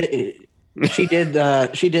your head.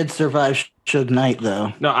 She did survive Suge Knight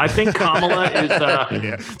though. No, I think Kamala is. Yeah,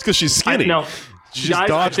 it's because she's skinny. No, She just guys, I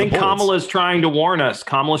dodged the think bullets. Kamala's trying to warn us.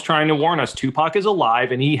 Kamala's trying to warn us. Tupac is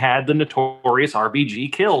alive, and he had the notorious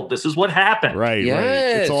RBG killed. This is what happened. Right, right.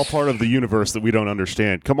 Yes. It's all part of the universe that we don't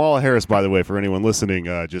understand. Kamala Harris, by the way, for anyone listening,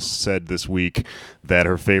 just said this week that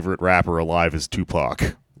her favorite rapper alive is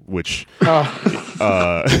Tupac, which leads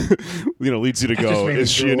you to go, made me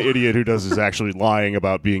is she an drool. idiot who is actually lying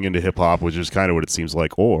about being into hip hop, which is kind of what it seems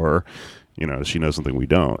like, or she knows something we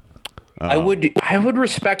don't. I would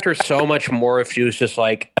respect her so much more if she was just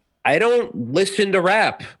like, I don't listen to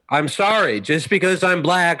rap. I'm sorry. Just because I'm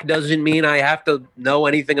black doesn't mean I have to know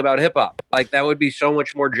anything about hip hop. Like, that would be so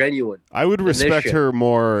much more genuine. I would than this respect shit. her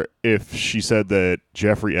more if she said that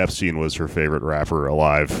Jeffrey Epstein was her favorite rapper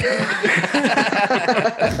alive.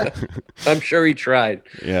 I'm sure he tried.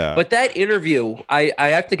 Yeah. But that interview, I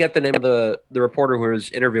have to get the name of the reporter who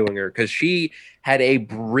was interviewing her, because she had a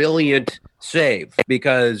brilliant save,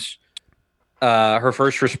 because her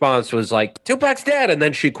first response was like, Tupac's dead. And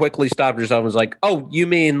then she quickly stopped herself and was like, oh, you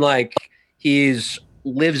mean like he's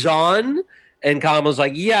lives on? And Kamala's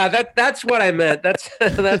like, yeah, that's what I meant. That's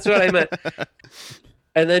what I meant.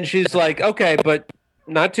 And then she's like, okay, but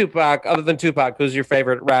not Tupac. Other than Tupac, who's your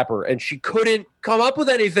favorite rapper? And she couldn't come up with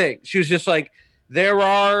anything. She was just like, there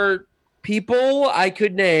are people I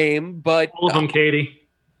could name, but All of them, Katie.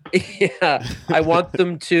 yeah, I want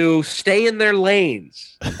them to stay in their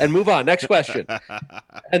lanes and move on. Next question.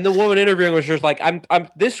 And the woman interviewing was just like, I'm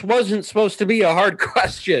this wasn't supposed to be a hard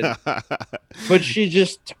question. But she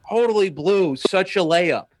just totally blew such a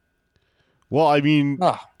layup. Well, I mean,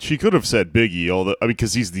 Oh. she could have said Biggie, although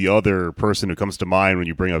because he's the other person who comes to mind when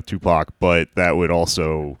you bring up Tupac. But that would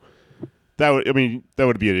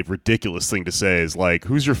be a ridiculous thing to say. Is like,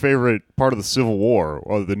 who's your favorite part of the Civil War?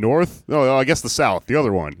 Or the North? No, I guess the South. The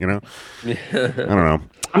other one. I don't know.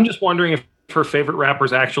 I'm just wondering if her favorite rapper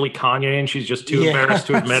is actually Kanye, and she's just too embarrassed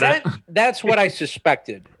to admit it. That's what I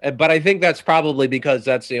suspected. But I think that's probably because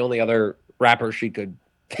that's the only other rapper she could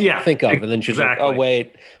Yeah, think of. And then she's exactly. like, oh,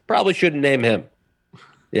 wait, probably shouldn't name him.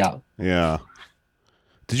 Yeah. Yeah.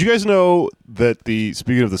 Did you guys know that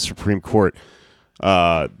speaking of the Supreme Court,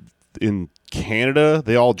 in Canada,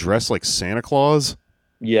 they all dress like Santa Claus?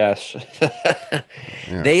 Yes.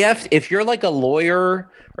 They have, if you're like a lawyer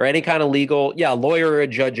or any kind of lawyer or a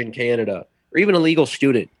judge in Canada, or even a legal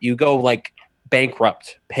student, you go like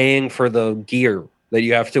bankrupt paying for the gear that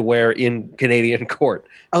you have to wear in Canadian court.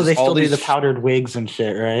 Oh, they All still do the these- powdered wigs and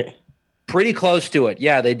shit, right? Pretty close to it.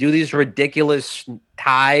 Yeah, they do these ridiculous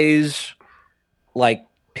ties, like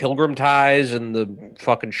pilgrim ties and the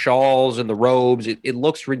fucking shawls and the robes. It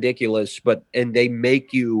looks ridiculous, and they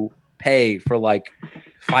make you pay for like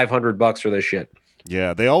 $500 for this shit.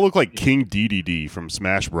 Yeah, they all look like King DDD from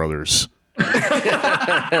Smash Brothers.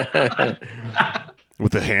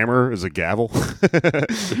 With the hammer as a gavel.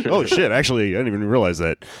 Oh shit! Actually, I didn't even realize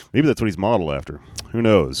that. Maybe that's what he's modeled after. Who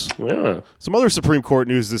knows? Yeah. Some other Supreme Court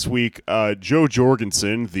news this week. Jo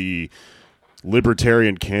Jorgensen, the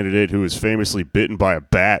Libertarian candidate who was famously bitten by a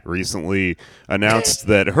bat recently, announced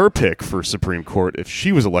that her pick for Supreme Court, if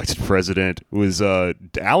she was elected president, was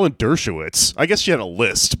Alan Dershowitz. I guess she had a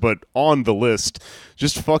list, but on the list,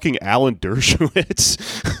 just fucking Alan Dershowitz.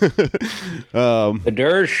 The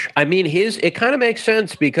Dersh, I mean, it kind of makes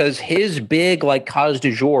sense because his big like cause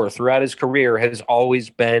du jour throughout his career has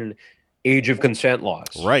always been age of consent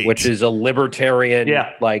laws, right? Which is a libertarian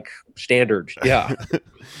like standard. Yeah.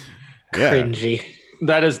 Yeah. Cringy.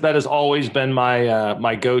 That has always been my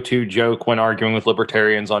my go-to joke when arguing with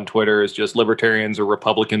libertarians on Twitter is just libertarians or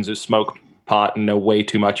Republicans who smoke pot and know way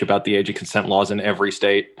too much about the age of consent laws in every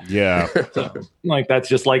state. Yeah. So, like that's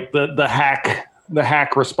just like the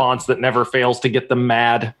hack response that never fails to get them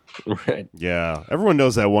mad. Right. Yeah. Everyone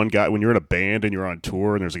knows that one guy when you're in a band and you're on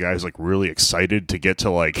tour and there's a guy who's like really excited to get to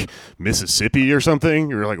like Mississippi or something.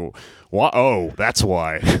 You're like, what? Oh, that's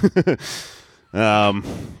why.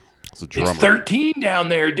 It's a drummer. It's 13 down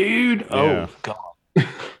there, dude. Yeah. Oh God.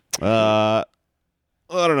 I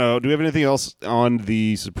don't know. Do we have anything else on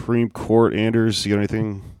the Supreme Court, Anders? You got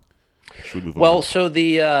anything? Should we move on? Well, so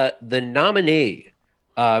the nominee,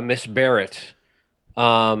 Miss Barrett,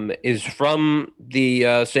 is from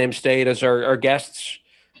the same state as our guests,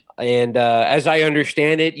 and as I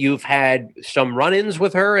understand it, you've had some run-ins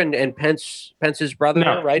with her and Pence's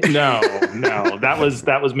brother, right? No, that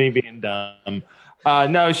was me being dumb.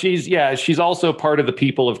 No, she's also part of the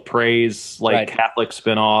People of Praise, like Catholic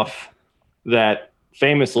spinoff that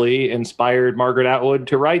famously inspired Margaret Atwood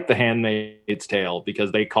to write The Handmaid's Tale,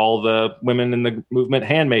 because they call the women in the movement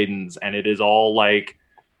handmaidens, and it is all like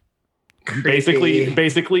Creepy.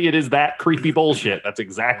 basically it is that creepy bullshit. That's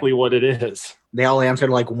exactly what it is. They all answered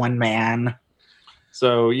like one man.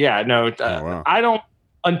 So yeah, no, wow. I don't,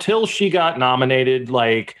 until she got nominated,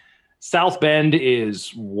 like South Bend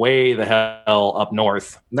is way the hell up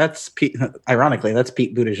north. That's ironically, that's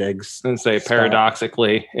Pete Buttigieg's. And say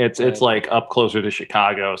paradoxically, it's like up closer to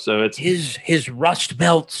Chicago. So it's his Rust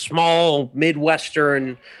Belt, small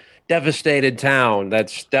Midwestern, devastated town.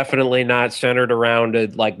 That's definitely not centered around a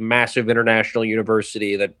like massive international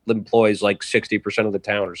university that employs like 60% of the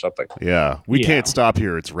town or something. Yeah, we can't stop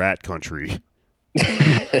here. It's rat country.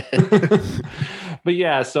 But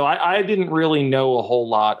yeah, so I didn't really know a whole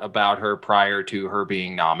lot about her prior to her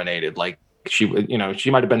being nominated. Like she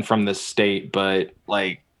might have been from this state, but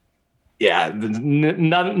like, yeah,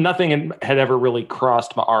 nothing had ever really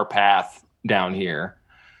crossed our path down here.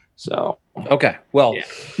 So okay, well,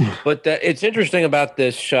 but it's interesting about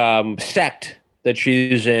this sect that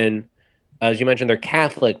she's in. As you mentioned, they're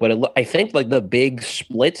Catholic, but I think like the big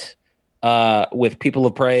split with People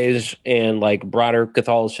of Praise and like broader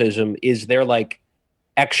Catholicism is they're like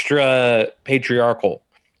extra patriarchal.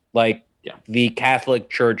 Like the Catholic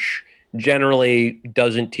Church generally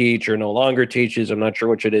doesn't teach or no longer teaches, I'm not sure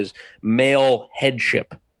which it is, male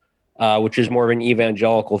headship, which is more of an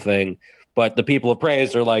evangelical thing. But the People of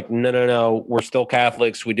Praise are like, no, we're still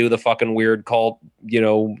Catholics. We do the fucking weird cult,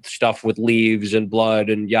 stuff with leaves and blood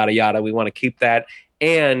and yada, yada. We want to keep that.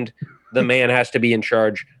 And the man has to be in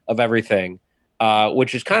charge of everything,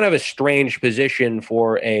 which is kind of a strange position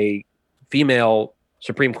for a female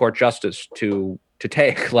Supreme Court justice to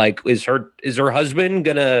take. Like, is her husband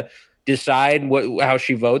gonna decide how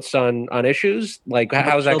she votes on issues? Like,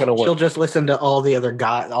 how's that gonna work? She'll just listen to all the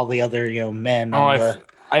other men.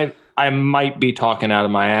 I might be talking out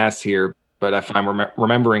of my ass here, but if I'm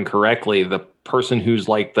remembering correctly, the person who's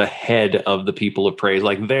like the head of the People of Praise,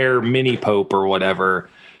 like their mini pope or whatever,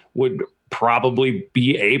 would probably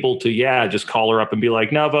be able to, just call her up and be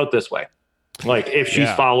like, no, vote this way. Like if she's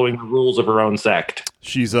following the rules of her own sect.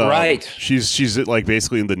 She's right. She's like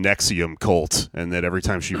basically in the NXIVM cult, and that every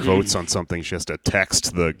time she votes on something, she has to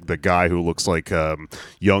text the guy who looks like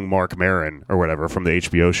young Mark Maron or whatever from the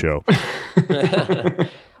HBO show.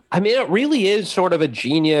 I mean, it really is sort of a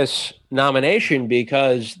genius nomination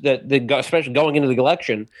because especially going into the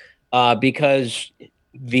election, because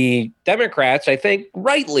the Democrats, I think,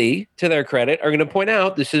 rightly to their credit, are going to point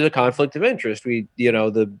out this is a conflict of interest.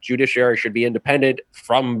 The judiciary should be independent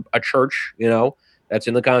from a church, that's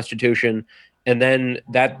in the Constitution. And then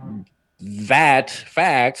that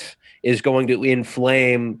fact is going to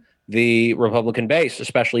inflame the Republican base,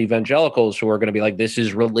 especially evangelicals, who are going to be like, this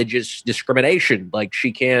is religious discrimination. Like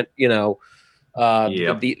she can't, the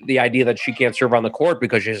idea that she can't serve on the court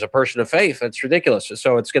because she's a person of faith, that's ridiculous.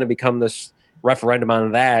 So it's going to become this referendum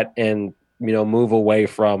on that and, move away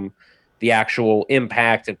from the actual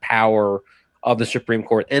impact and power of the Supreme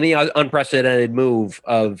Court. Any unprecedented move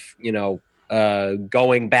of,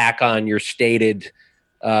 going back on your stated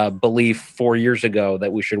belief 4 years ago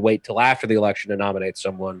that we should wait till after the election to nominate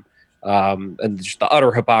someone, and just the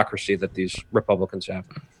utter hypocrisy that these Republicans have.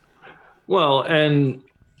 Well, and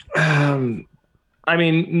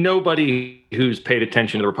nobody who's paid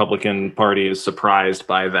attention to the Republican Party is surprised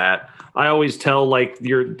by that. I always tell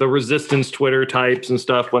the resistance Twitter types and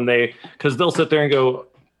stuff because they'll sit there and go,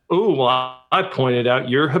 "Oh, well, I pointed out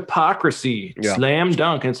your hypocrisy, slam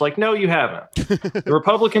dunk." And it's like, no, you haven't. The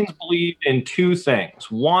Republicans believe in two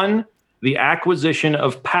things: one, the acquisition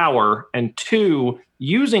of power, and two,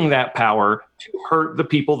 using that power to hurt the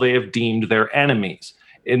people they have deemed their enemies.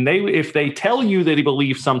 And if they tell you that he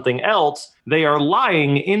believes something else, they are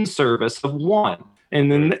lying in service of one.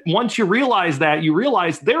 And then once you realize that, you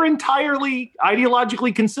realize they're entirely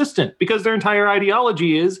ideologically consistent, because their entire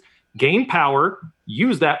ideology is gain power,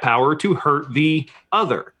 use that power to hurt the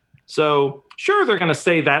other. So sure, they're going to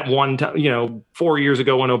say that one time, 4 years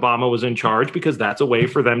ago when Obama was in charge, because that's a way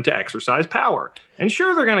for them to exercise power. And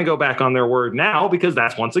sure, they're going to go back on their word now, because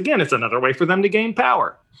that's, once again, it's another way for them to gain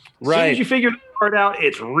power. Right. As soon as you figure that part out,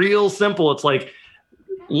 it's real simple. It's like,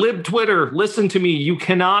 lib Twitter, listen to me. You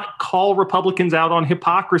cannot call Republicans out on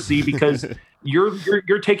hypocrisy because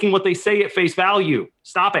you're taking what they say at face value.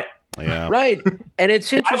 Stop it. Yeah. Right. And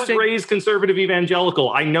it's interesting. I was raised conservative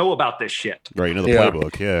evangelical. I know about this shit. Right. You know the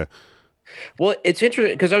playbook. Yeah. Well, it's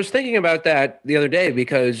interesting because I was thinking about that the other day,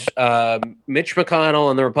 because Mitch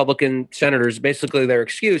McConnell and the Republican senators, basically their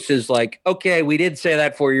excuse is like, okay, we did say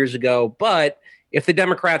that 4 years ago, but if the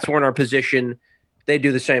Democrats were in our position, they'd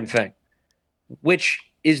do the same thing, which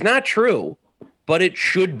is not true, but it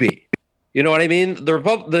should be. You know what I mean?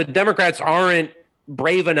 The Democrats aren't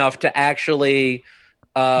brave enough to actually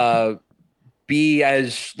be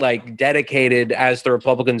as dedicated as the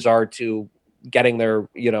Republicans are to getting their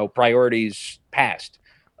priorities passed.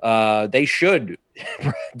 They should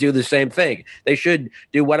do the same thing. They should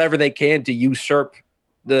do whatever they can to usurp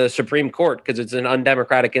the Supreme Court, because it's an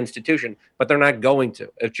undemocratic institution, but they're not going to.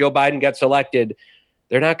 If Joe Biden gets elected,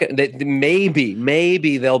 they're not going to.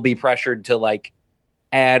 Maybe they'll be pressured to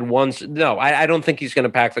add one. No, I don't think he's going to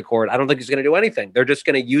pack the court. I don't think he's going to do anything. They're just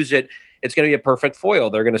going to use it. It's going to be a perfect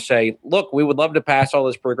foil. They're going to say, look, we would love to pass all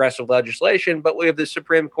this progressive legislation, but we have the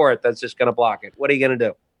Supreme Court that's just going to block it. What are you going to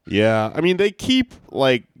do? Yeah, I mean, they keep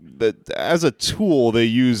as a tool, they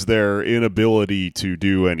use their inability to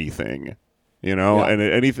do anything. And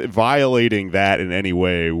violating that in any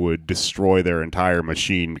way would destroy their entire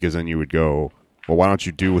machine, because then you would go, well, why don't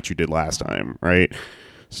you do what you did last time, right?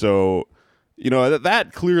 So,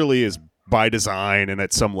 that clearly is by design, and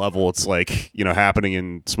at some level it's happening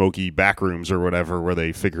in smoky back rooms or whatever, where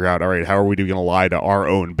they figure out, all right, how are we going to lie to our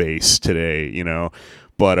own base today,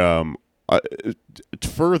 But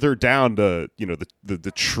further down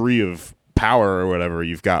the tree of power or whatever,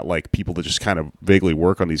 you've got people that just kind of vaguely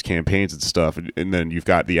work on these campaigns and stuff, and then you've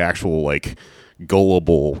got the actual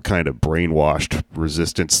gullible kind of brainwashed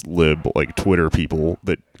resistance lib Twitter people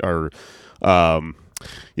that are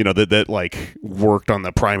that worked on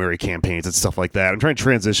the primary campaigns and stuff like that. I'm trying to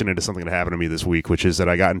transition into something that happened to me this week, which is that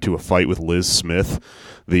I got into a fight with Liz Smith,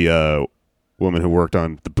 the woman who worked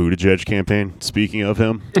on the Buttigieg campaign, speaking of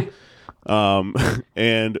him.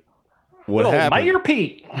 And what happened? Mayor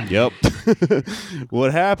Pete. Yep.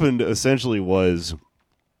 What happened essentially was,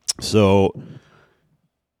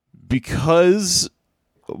 because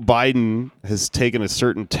Biden has taken a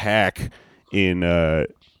certain tack in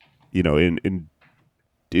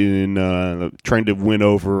trying to win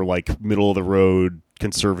over middle of the road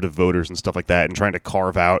conservative voters and stuff like that, and trying to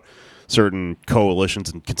carve out certain coalitions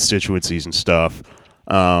and constituencies and stuff.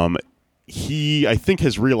 He, I think,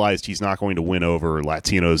 has realized he's not going to win over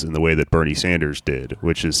Latinos in the way that Bernie Sanders did,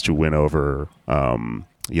 which is to win over,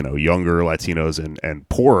 younger Latinos and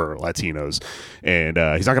poorer Latinos. And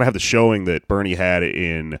he's not going to have the showing that Bernie had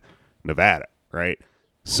in Nevada, right?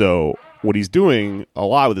 So what he's doing a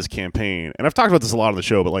lot with this campaign, and I've talked about this a lot on the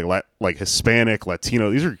show, but like Hispanic, Latino,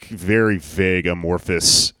 these are very vague,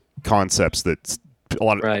 amorphous concepts that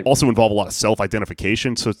also involve a lot of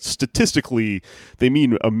self-identification. So statistically, they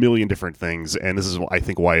mean a million different things, and this is, I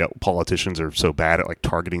think, why politicians are so bad at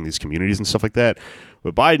targeting these communities and stuff like that.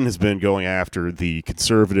 But Biden has been going after the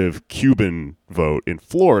conservative Cuban vote in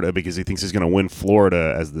Florida because he thinks he's going to win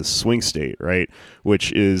Florida as the swing state, right?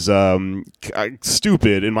 Which is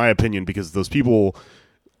stupid, in my opinion, because those people,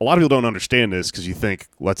 a lot of people don't understand this, because you think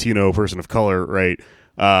Latino, person of color, right?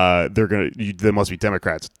 They must be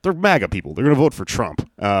Democrats. They're MAGA people. They're going to vote for Trump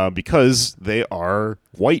because they are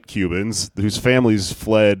white Cubans whose families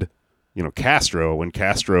fled Castro, when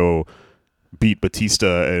Castro beat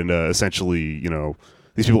Batista and essentially,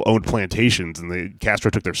 these people owned plantations and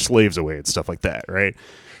Castro took their slaves away and stuff like that, right?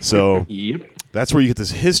 So Yep. that's where you get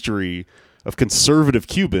this history of conservative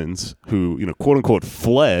Cubans who, quote unquote,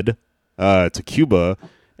 fled to Cuba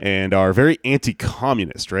and are very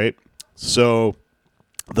anti-communist, right? So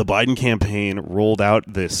the Biden campaign rolled out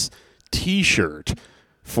this T-shirt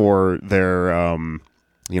for their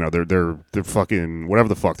their fucking whatever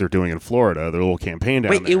the fuck they're doing in Florida, their little campaign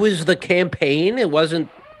down there. Wait, it was the campaign? It wasn't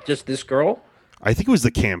just this girl? I think it was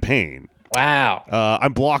the campaign. Wow.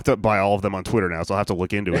 I'm blocked up by all of them on Twitter now, so I'll have to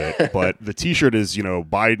look into it. But the T-shirt is,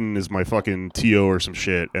 Biden is my fucking TO or some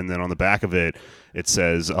shit, and then on the back of it, it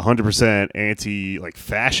says 100%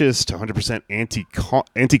 fascist, 100%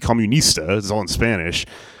 anti-comunista. It's all in Spanish,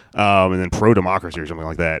 and then pro-democracy or something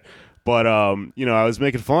like that. But I was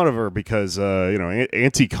making fun of her because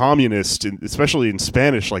anti-communist, especially in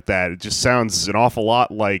Spanish like that, it just sounds an awful lot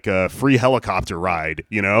like a free helicopter ride.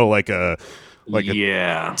 Like a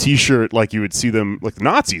T-shirt like you would see them like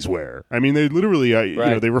Nazis wear. I mean, they literally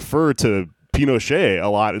they refer to Pinochet a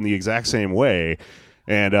lot in the exact same way,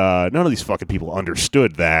 and none of these fucking people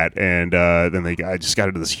understood that, and then I just got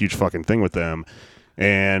into this huge fucking thing with them,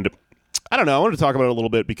 and I don't know. I wanted to talk about it a little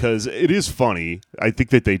bit because it is funny. I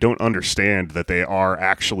think that they don't understand that they are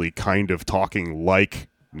actually kind of talking like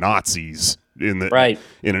Nazis in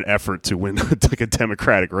an effort to win like a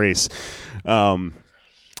democratic race.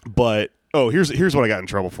 But here's what I got in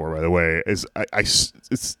trouble for, by the way, is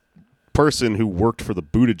it's person who worked for the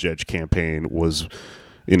Buttigieg campaign was,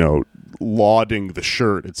 lauding the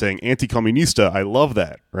shirt and saying anti-comunista. I love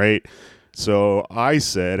that, right? So I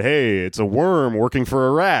said, hey, it's a worm working for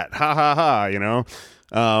a rat. Ha, ha, ha,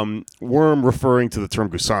 worm referring to the term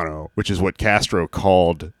gusano, which is what Castro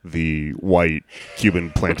called the white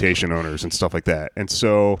Cuban plantation owners and stuff like that. And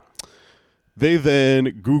so they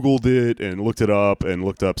then Googled it and looked it up and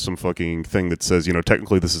looked up some fucking thing that says,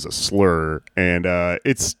 technically this is a slur. And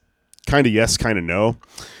it's kind of yes, kind of no.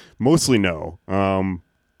 Mostly no.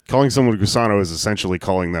 Calling someone gusano is essentially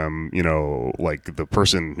calling them, like the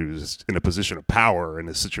person who's in a position of power in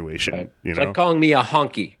a situation. Right. It's like calling me a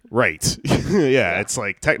honky. Right. yeah, it's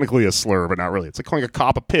like technically a slur, but not really. It's like calling a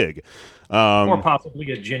cop a pig. Or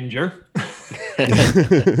possibly a ginger.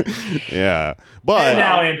 yeah. But and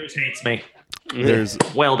now Andrews hates me. There's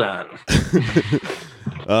well done.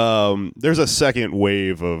 There's a second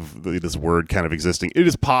wave of this word kind of existing. It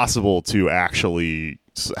is possible to actually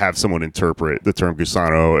have someone interpret the term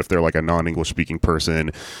gusano if they're like a non-English speaking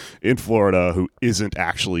person in Florida who isn't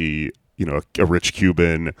actually, a rich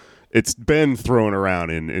Cuban. It's been thrown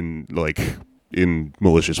around in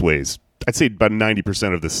malicious ways. I'd say about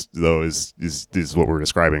 90% of this though is what we're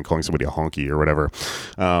describing, calling somebody a honky or whatever.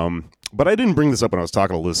 But I didn't bring this up when I was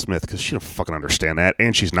talking to Liz Smith because she don't fucking understand that,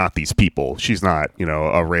 and she's not these people. She's not,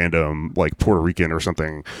 a random like Puerto Rican or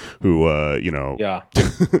something who,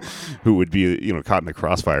 who would be, caught in the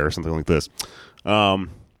crossfire or something like this. I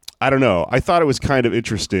don't know. I thought it was kind of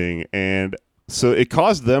interesting, and so it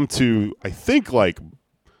caused them to, I think,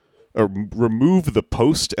 remove the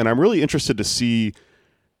post, and I'm really interested to see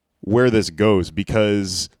where this goes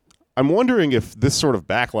because I'm wondering if this sort of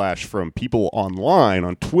backlash from people online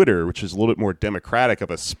on Twitter, which is a little bit more democratic of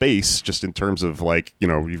a space, just in terms of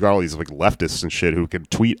you've got all these leftists and shit who can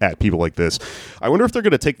tweet at people like this. I wonder if they're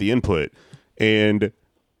going to take the input and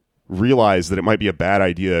realize that it might be a bad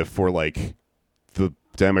idea for the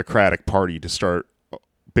Democratic Party to start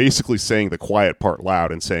basically saying the quiet part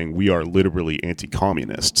loud and saying we are literally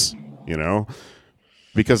anti-communists,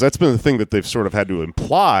 Because that's been the thing that they've sort of had to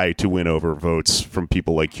imply to win over votes from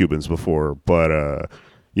people like Cubans before. But,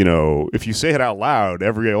 if you say it out loud,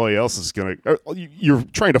 everybody else is going to... You're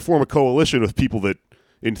trying to form a coalition with people that,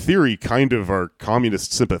 in theory, kind of are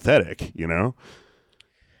communist sympathetic,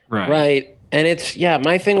 Right. And it's... Yeah,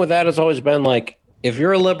 my thing with that has always been, if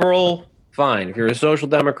you're a liberal, fine. If you're a social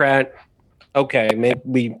democrat, okay, maybe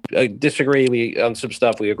we disagree on some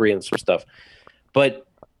stuff, we agree on some stuff. But...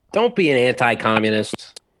 don't be an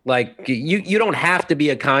anti-communist. You don't have to be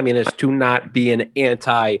a communist to not be an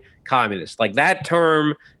anti-communist. That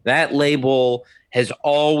term, that label has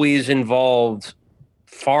always involved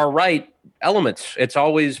far-right elements. It's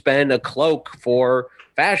always been a cloak for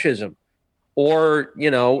fascism or,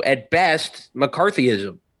 at best,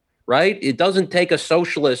 McCarthyism, right? It doesn't take a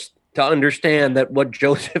socialist to understand that what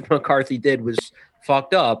Joseph McCarthy did was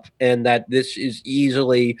fucked up and that this is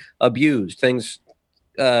easily abused.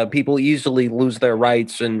 People easily lose their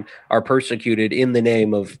rights and are persecuted in the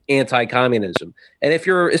name of anti-communism. And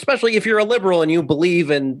especially if you're a liberal and you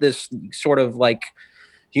believe in this sort of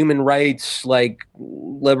human rights, like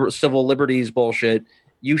civil liberties bullshit,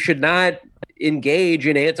 you should not engage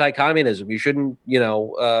in anti-communism. You shouldn't,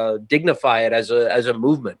 dignify it as a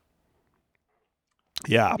movement.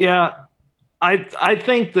 Yeah. Yeah. I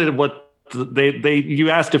think that what you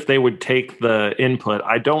asked if they would take the input.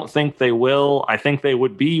 I don't think they will. I think they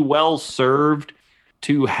would be well served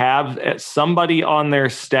to have somebody on their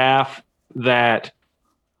staff that,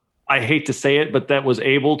 I hate to say it, but that was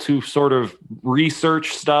able to sort of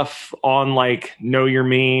research stuff on like Know Your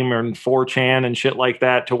Meme and 4chan and shit like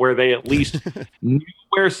that, to where they at least knew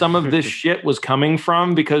where some of this shit was coming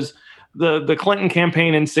from, because the Clinton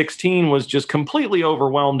campaign in 2016 was just completely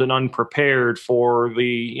overwhelmed and unprepared for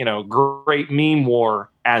the, great meme war,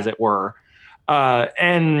 as it were.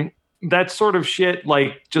 And that sort of shit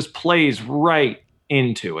like just plays right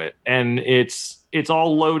into it. And it's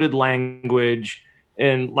all loaded language.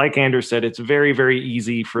 And like Anders said, it's very, very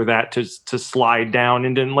easy for that to slide down.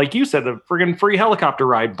 And then, like you said, the friggin' free helicopter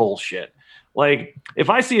ride bullshit. Like, if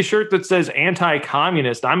I see a shirt that says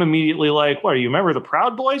anti-communist, I'm immediately like, what, are you a member of the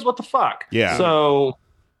Proud Boys? What the fuck? Yeah. So,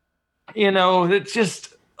 it's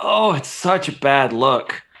just, it's such a bad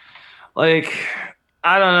look. Like,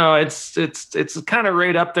 I don't know. It's kind of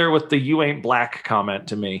right up there with the "you ain't black" comment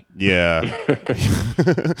to me. Yeah.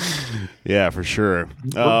 Yeah, for sure.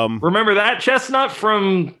 Remember that Chestnut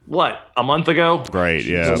from what, a month ago? Right.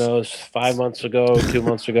 Yeah. Who knows? 5 months ago, 2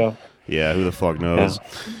 months ago. Yeah. Who the fuck knows?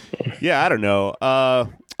 Yeah. I don't know. I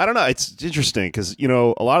don't know. It's interesting because, a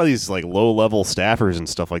lot of these like low level staffers and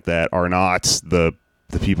stuff like that are not the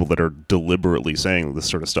people that are deliberately saying this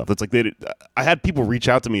sort of stuff. That's like I had people reach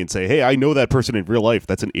out to me and say, "Hey, I know that person in real life.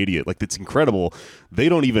 That's an idiot." Like, it's incredible. They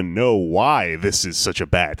don't even know why this is such a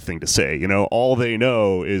bad thing to say. All they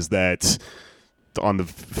know is that on the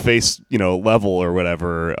face, level or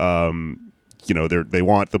whatever, they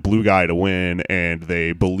want the blue guy to win, and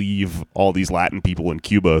they believe all these Latin people in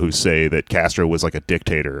Cuba who say that Castro was like a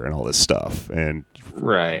dictator and all this stuff, and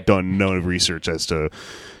done no research as to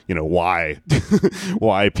why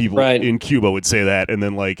people in Cuba would say that. And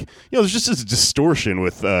then there's just this distortion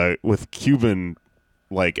with Cuban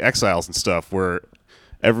like exiles and stuff, where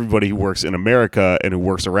everybody who works in America and who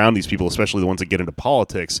works around these people, especially the ones that get into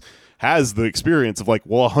politics, has the experience of like,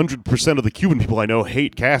 well, 100% of the Cuban people I know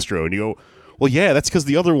hate Castro. And you go, well, yeah, that's because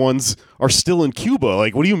the other ones are still in Cuba.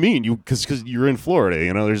 Like, what do you mean? Because you're in Florida.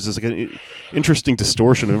 There's this like an interesting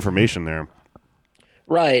distortion of information there.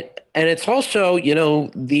 Right. And it's also,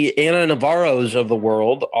 the Ana Navarros of the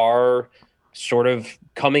world are sort of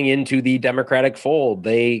coming into the Democratic fold.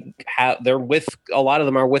 They're with, a lot of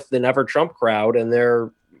them are with the Never Trump crowd, and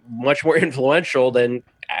they're much more influential than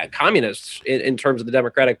communists in terms of the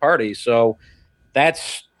Democratic Party. So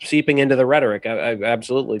that's seeping into the rhetoric.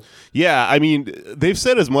 Absolutely. Yeah. I mean, they've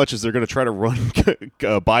said as much as they're going to try to run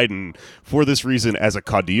Biden for this reason as a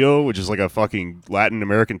caudillo, which is like a fucking Latin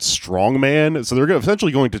American strongman. So they're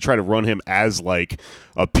essentially going to try to run him as like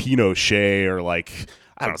a Pinochet or like,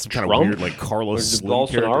 I don't know, some kind of weird like Carlos Slim Bolsonaro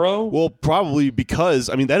character. Well, probably because,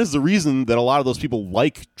 I mean, that is the reason that a lot of those people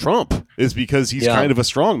like Trump, is because he's kind of a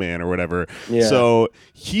strongman or whatever. Yeah. So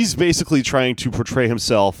he's basically trying to portray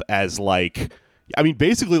himself as like, I mean,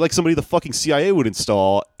 basically like somebody the fucking CIA would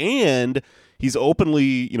install, and he's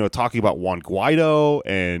openly, talking about Juan Guaido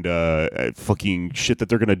and fucking shit that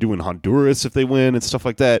they're going to do in Honduras if they win and stuff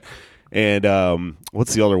like that. And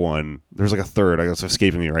what's the other one? There's like a third. I guess it's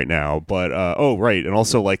escaping me right now. But right, and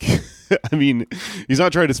also like, I mean, he's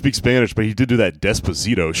not trying to speak Spanish, but he did do that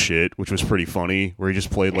Despacito shit, which was pretty funny, where he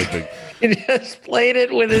just played like the. He just played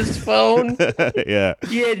it with his phone. Yeah.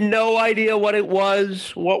 He had no idea what it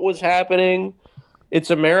was, what was happening. It's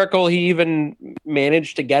a miracle he even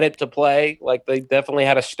managed to get it to play. Like, they definitely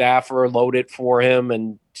had a staffer load it for him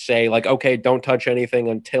and say, like, okay, don't touch anything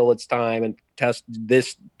until it's time, and press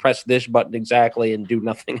this button exactly, and do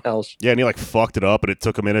nothing else. Yeah, and he like fucked it up, and it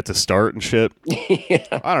took a minute to start and shit.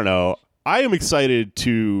 Yeah. I don't know. I am excited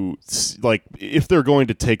to, like, if they're going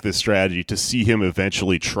to take this strategy, to see him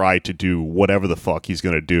eventually try to do whatever the fuck he's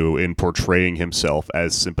going to do in portraying himself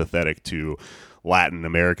as sympathetic to Latin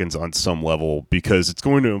Americans on some level, because it's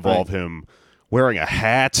going to involve him wearing a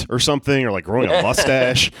hat or something, or like growing a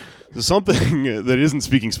mustache, something that isn't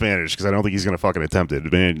speaking Spanish, because I don't think he's going to fucking attempt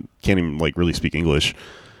it. Man, can't even like really speak English.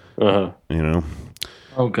 Uh-huh.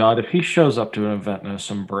 Oh God! If he shows up to an event in a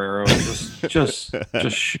sombrero, just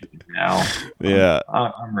shoot now. Yeah,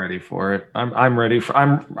 I'm ready for it. I'm ready for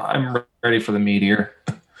the meteor.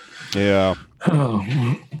 Yeah.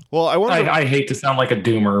 Well, I hate to sound like a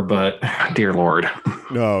doomer, but dear Lord.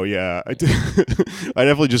 No, yeah. I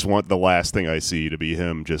definitely just want the last thing I see to be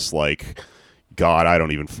him just like, God, I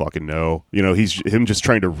don't even fucking know. You know, he's him just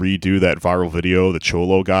trying to redo that viral video, the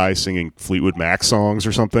Cholo guy singing Fleetwood Mac songs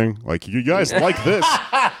or something. Like, you guys like this?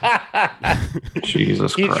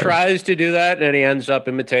 Jesus He Christ. tries to do that, and he ends up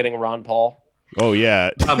imitating Ron Paul. Oh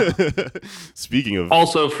yeah. Speaking of,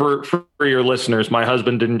 Also, for your listeners, my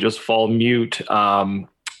husband didn't just fall mute.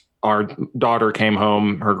 Our daughter came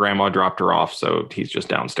home. Her grandma dropped her off, so he's just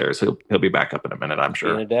downstairs. He'll be back up in a minute, I'm Being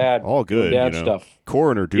sure. a dad. all good. Dad you know. stuff.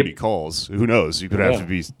 Coroner duty calls. Who knows? You could have to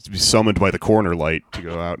be summoned by the coroner light to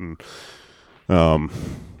go out and look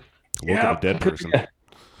at a dead person.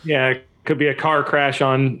 Yeah, it could be a car crash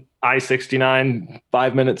on I-69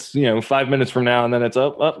 5 minutes, 5 minutes from now, and then it's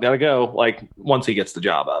up, gotta go. Like, once he gets the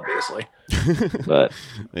job, obviously. But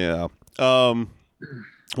Yeah.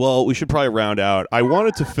 Well, we should probably round out. I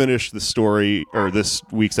wanted to finish the story or this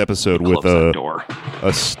week's episode with close that door.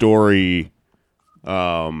 a story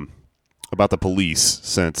about the police,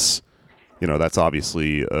 since that's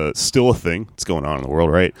obviously still a thing. It's going on in the world,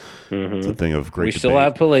 right? It's a thing of great We still debate.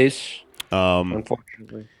 have police,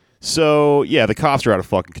 unfortunately. So yeah, the cops are out of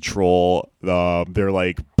fucking control. They're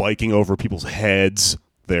like biking over people's heads.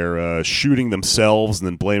 They're shooting themselves and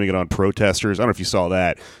then blaming it on protesters. I don't know if you saw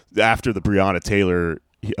that. After the Breonna Taylor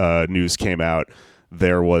news came out,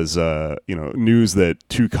 there was news that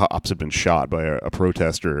 2 cops had been shot by a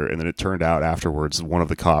protester, and then it turned out afterwards one of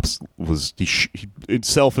the cops was he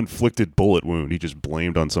self-inflicted bullet wound. He just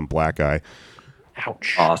blamed on some black guy.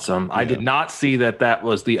 Ouch. Awesome. I did not see that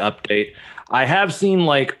was the update. I have seen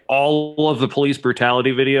like all of the police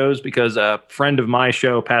brutality videos because a friend of my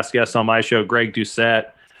show, past guest on my show, Greg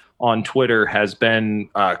Doucette on Twitter, has been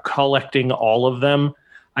collecting all of them.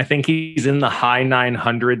 I think he's in the high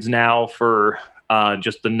 900s now for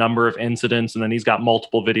just the number of incidents. And then he's got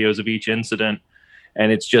multiple videos of each incident.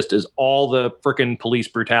 And it's just as all the freaking police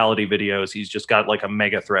brutality videos, he's just got like a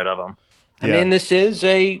mega thread of them. I mean, this is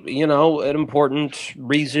an important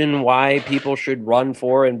reason why people should run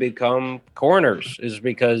for and become coroners, is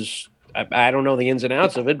because I don't know the ins and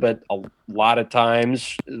outs of it, but a lot of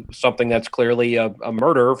times something that's clearly a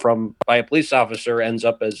murder by a police officer ends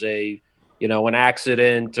up as an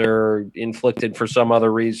accident or inflicted for some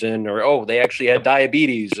other reason, or, they actually had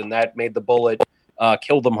diabetes and that made the bullet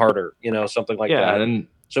kill them harder, something like that. Yeah, and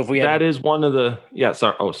so if we had, that is one of the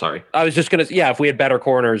sorry. I was just gonna if we had better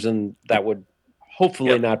coroners, then that would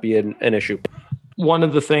hopefully not be an issue. One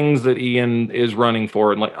of the things that Ian is running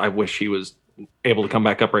for, and like I wish he was able to come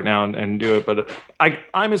back up right now and do it, but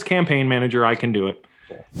I'm his campaign manager. I can do it.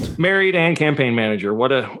 Married and campaign manager.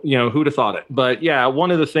 What who'd have thought it? But yeah,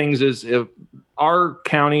 one of the things is if our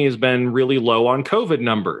county has been really low on COVID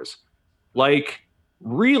numbers, like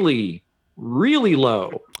really, really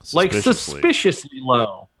low, like suspiciously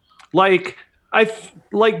low. Like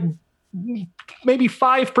maybe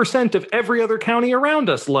 5% of every other county around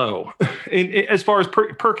us low as far as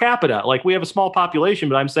per capita. Like, we have a small population,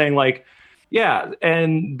 but I'm saying like, yeah.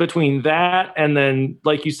 And between that and then,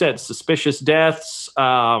 like you said, suspicious deaths,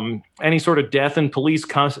 any sort of death in police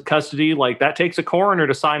custody, like that takes a coroner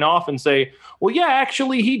to sign off and say, well, yeah,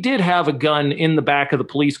 actually he did have a gun in the back of the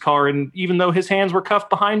police car. And even though his hands were cuffed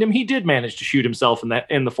behind him, he did manage to shoot himself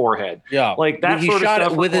in the forehead. Yeah. Like that he sort shot of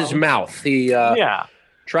stuff it with his mouth. He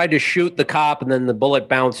tried to shoot the cop and then the bullet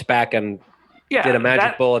bounced back and did a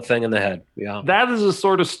magic bullet thing in the head. Yeah. That is the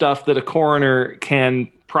sort of stuff that a coroner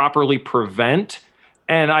can properly prevent.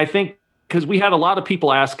 And I think because we had a lot of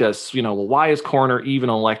people ask us, well, why is coroner even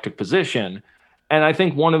an elected position? And I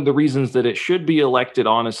think one of the reasons that it should be elected,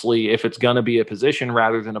 honestly, if it's going to be a position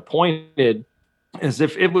rather than appointed, is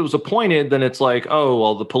if it was appointed, then it's like, oh,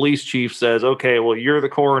 well, the police chief says, okay, well, you're the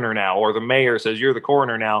coroner now, or the mayor says you're the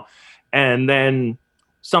coroner now. And then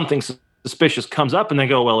something suspicious comes up and they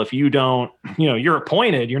go, well, if you don't, you're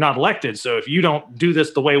appointed, you're not elected. So if you don't do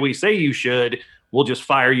this the way we say you should, we'll just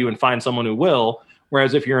fire you and find someone who will.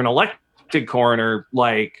 Whereas if you're an elected coroner,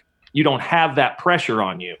 like, you don't have that pressure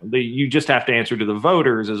on you. You just have to answer to the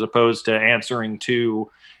voters as opposed to answering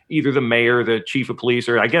to either the mayor, the chief of police,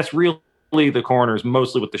 or I guess really the coroner is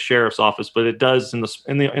mostly with the sheriff's office. But it does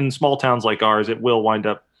in small towns like ours, it will wind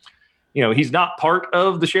up. He's not part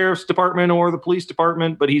of the sheriff's department or the police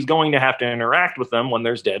department, but he's going to have to interact with them when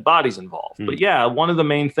there's dead bodies involved. But yeah, one of the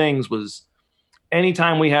main things was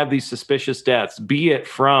anytime we have these suspicious deaths, be it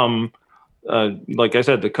from, like I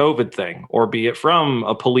said, the COVID thing, or be it from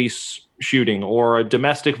a police shooting or a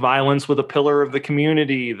domestic violence with a pillar of the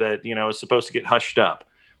community that, is supposed to get hushed up,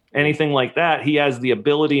 anything like that, he has the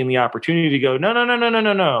ability and the opportunity to go,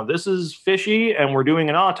 no, this is fishy and we're doing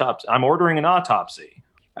an autopsy. I'm ordering an autopsy.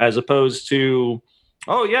 As opposed to,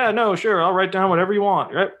 oh, yeah, no, sure, I'll write down whatever you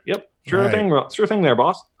want. Right? Yep. Sure thing there,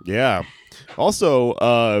 boss. Yeah. Also,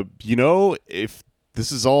 if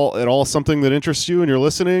this is all something that interests you and you're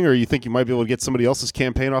listening, or you think you might be able to get somebody else's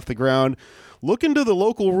campaign off the ground, look into the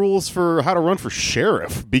local rules for how to run for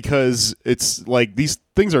sheriff, because it's like these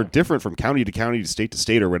things are different from county to county, to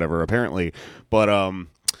state or whatever, apparently. But a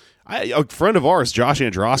friend of ours, Josh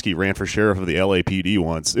Androsky, ran for sheriff of the LAPD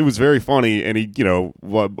once. It was very funny, and he, I don't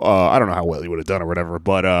know how well he would have done or whatever,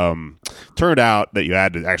 but turned out that you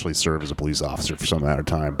had to actually serve as a police officer for some amount of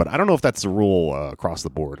time. But I don't know if that's the rule across the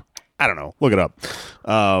board. I don't know. Look it up.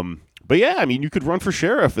 But yeah, I mean, you could run for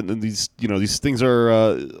sheriff, and then these things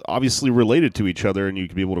are obviously related to each other, and you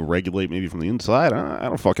could be able to regulate maybe from the inside. I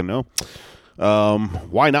don't fucking know.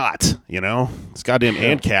 Why not? This goddamn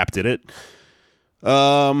ANCAP did it.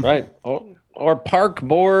 Right. Or park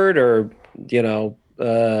board, or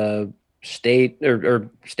state or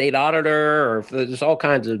state auditor, or there's all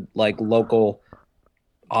kinds of like local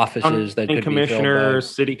offices that could commissioner, be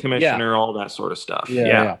city commissioner, all that sort of stuff.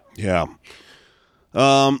 Yeah.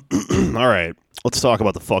 All right, let's talk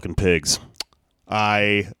about the fucking pigs.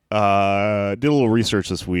 I did a little research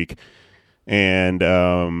this week and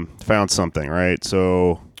found something, right?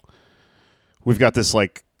 So we've got this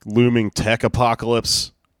like looming tech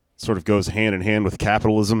apocalypse, sort of goes hand in hand with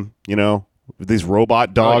capitalism, these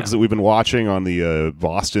robot dogs that we've been watching on the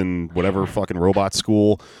Boston whatever fucking robot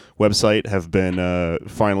school website have been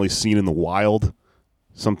finally seen in the wild.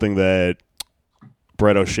 Something that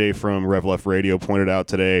Brett O'Shea from Rev Left Radio pointed out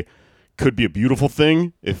today could be a beautiful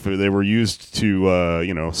thing if they were used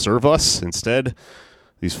to serve us instead.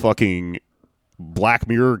 These fucking Black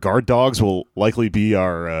Mirror guard dogs will likely be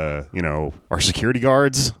our our security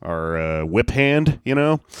guards, our whip hand.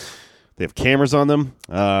 They have cameras on them.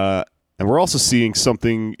 And we're also seeing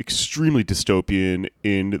something extremely dystopian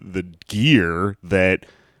in the gear that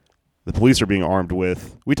the police are being armed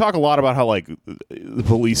with. We talk a lot about how like the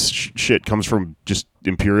police shit comes from just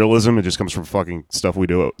imperialism. It just comes from fucking stuff we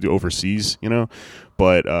do overseas,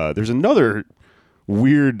 But there's another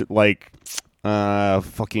weird I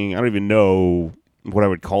don't even know what I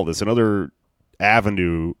would call this. Another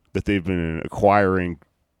avenue that they've been acquiring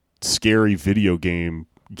scary video game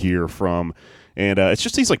gear from. And it's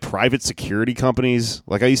just these like private security companies.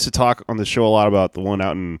 Like I used to talk on the show a lot about the one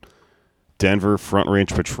out in Denver, Front Range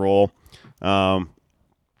Patrol. Well,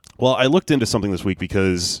 I looked into something this week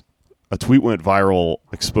because a tweet went viral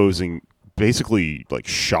exposing basically like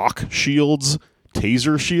shock shields,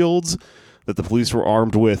 taser shields that the police were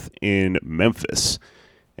armed with in Memphis.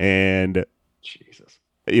 And Jesus.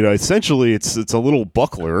 Essentially it's a little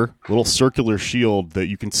buckler, little circular shield that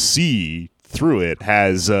you can see through it,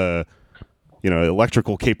 has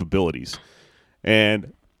electrical capabilities.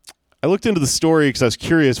 And I looked into the story because I was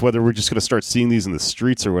curious whether we're just going to start seeing these in the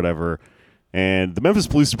streets or whatever. And the Memphis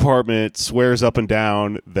Police Department swears up and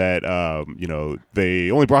down that,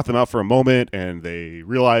 they only brought them out for a moment and they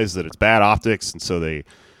realized that it's bad optics. And so they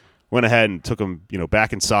went ahead and took them,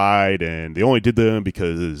 back inside. And they only did them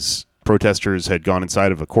because protesters had gone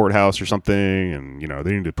inside of a courthouse or something. And,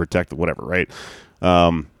 they needed to protect whatever, right?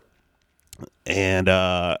 That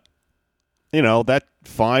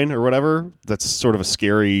fine or whatever. That's sort of a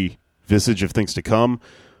scary visage of things to come.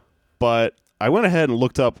 But I went ahead and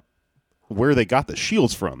looked up where they got the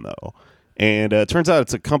shields from, though. And it turns out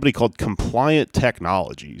it's a company called Compliant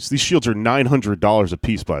Technologies. These shields are $900 a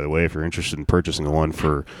piece, by the way, if you're interested in purchasing one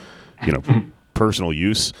for, personal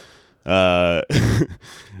use. And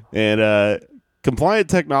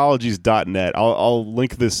complianttechnologies.net, I'll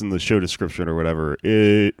link this in the show description or whatever.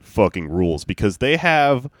 It fucking rules because they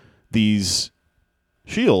have these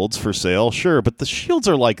shields for sale, sure, but the shields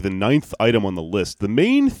are like the 9th item on the list. The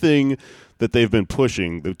main thing that they've been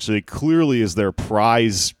pushing, which they clearly is their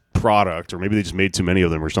prize product, or maybe they just made too many of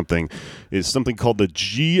them or something, is something called the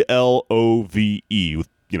GLOVE with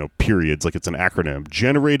periods, like it's an acronym,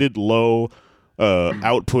 Generated Low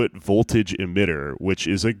Output Voltage Emitter, which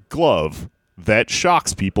is a glove that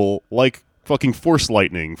shocks people like fucking force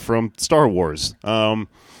lightning from Star Wars.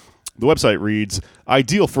 The website reads,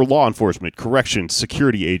 ideal for law enforcement, corrections,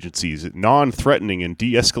 security agencies, non-threatening and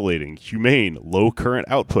de-escalating, humane, low current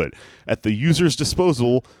output, at the user's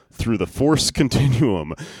disposal through the force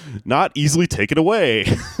continuum, not easily taken away,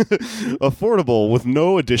 affordable with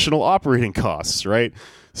no additional operating costs, right?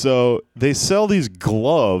 So they sell these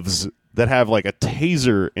gloves that have like a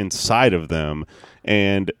taser inside of them,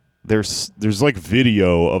 and there's like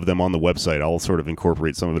video of them on the website. I'll sort of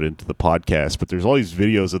incorporate some of it into the podcast, but there's all these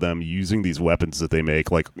videos of them using these weapons that they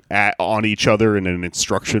make like on each other in an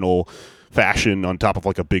instructional fashion on top of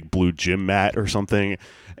like a big blue gym mat or something.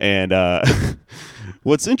 And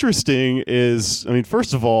what's interesting is, I mean,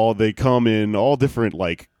 first of all, they come in all different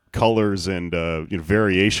like colors and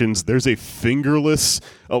variations. There's a fingerless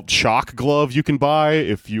chalk glove you can buy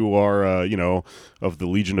if you are of the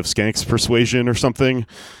Legion of Skanks persuasion or something.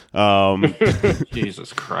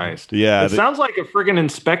 Jesus Christ. Yeah, it sounds like a friggin'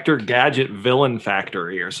 Inspector Gadget villain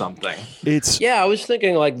factory or something. I was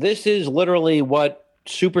thinking like this is literally what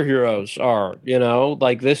superheroes are,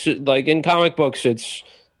 like this is like in comic books it's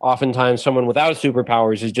oftentimes someone without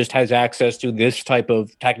superpowers just has access to this type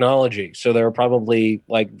of technology. So there are probably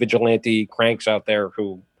like vigilante cranks out there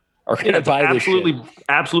who are going to buy this shit.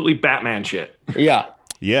 Absolutely Batman shit. Yeah.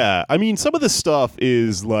 Yeah. I mean, some of this stuff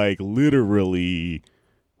is like literally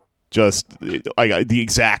just like the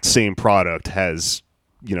exact same product has,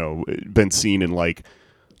 been seen in like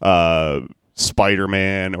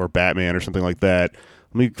Spider-Man or Batman or something like that.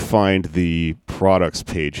 Let me find the products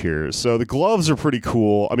page here. So the gloves are pretty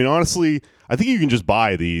cool. I mean, honestly, I think you can just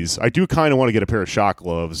buy these. I do kind of want to get a pair of shock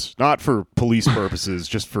gloves, not for police purposes,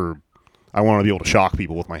 just for I want to be able to shock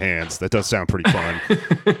people with my hands. That does sound pretty fun.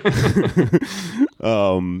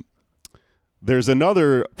 There's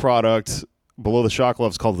another product below the shock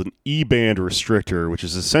gloves called an E-band restrictor, which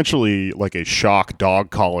is essentially like a shock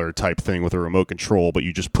dog collar type thing with a remote control, but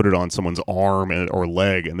you just put it on someone's arm or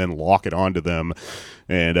leg and then lock it onto them.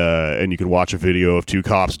 And you can watch a video of two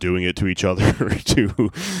cops doing it to each other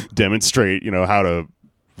to demonstrate, how to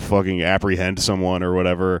fucking apprehend someone or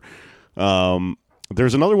whatever.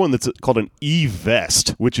 There's another one that's called an E-vest,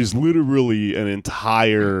 which is literally an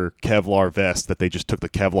entire Kevlar vest that they just took the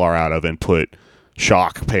Kevlar out of and put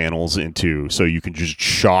shock panels into, so you can just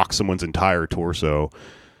shock someone's entire torso.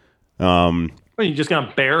 Are you just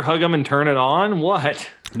gonna bear hug them and turn it on? What?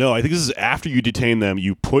 No, I think this is after you detain them.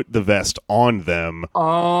 You put the vest on them.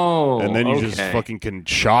 Oh, and then you just fucking can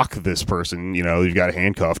shock this person. You've got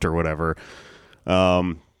handcuffed or whatever.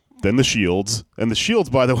 Then the shields. And the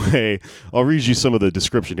shields, by the way, I'll read you some of the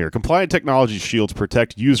description here. Compliant technology shields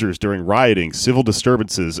protect users during rioting, civil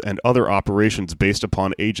disturbances, and other operations based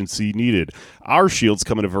upon agency needed. Our shields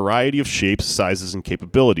come in a variety of shapes, sizes, and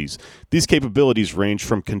capabilities. These capabilities range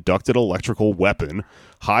from conducted electrical weapon,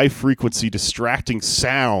 high-frequency distracting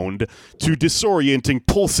sound, to disorienting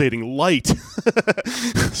pulsating light.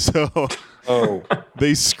 So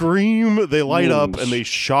they scream, they light up, and they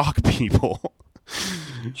shock people.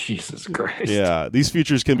 Jesus Christ. Yeah, these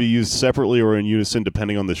features can be used separately or in unison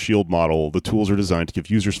depending on the shield model. The tools are designed to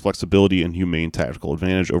give users flexibility and humane tactical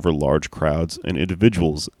advantage over large crowds and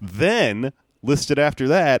individuals. Then, listed after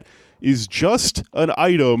that, is just an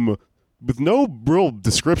item with no real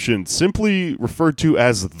description, simply referred to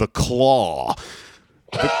as the claw.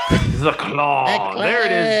 The claw. There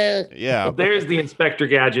it is. Yeah. There's the Inspector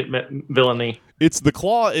Gadget villainy. It's the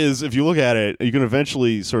claw is, if you look at it, you can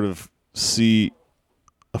eventually sort of see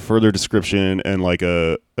a further description and like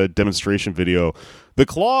a demonstration video. The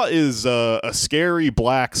claw is a scary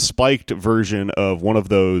black spiked version of one of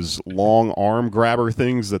those long arm grabber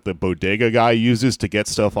things that the bodega guy uses to get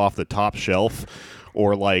stuff off the top shelf,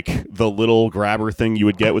 or like the little grabber thing you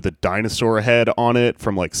would get with a dinosaur head on it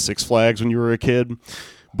from like Six Flags when you were a kid.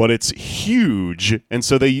 But it's huge, and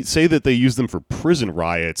so they say that they use them for prison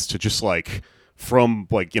riots to just like from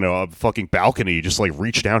like a fucking balcony just like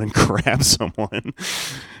reach down and grab someone.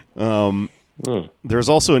 There's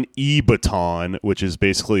also an e-baton, which is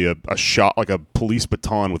basically a shot, like a police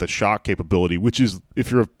baton with a shock capability, which is, if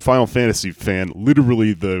you're a Final Fantasy fan,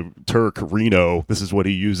 literally the Turk Reno. This is what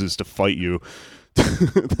he uses to fight you.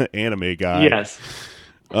 The anime guy. Yes.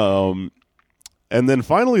 And then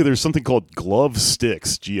finally, there's something called glove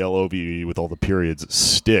sticks, GLOVE with all the periods,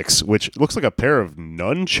 sticks, which looks like a pair of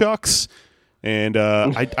nunchucks. And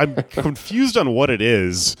I'm confused on what it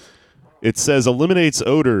is. It says eliminates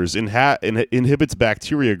odors, inhibits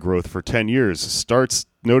bacteria growth for 10 years, starts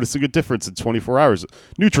noticing a difference in 24 hours,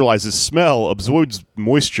 neutralizes smell, absorbs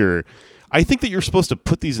moisture. I think that you're supposed to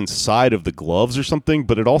put these inside of the gloves or something,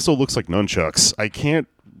 but it also looks like nunchucks. I can't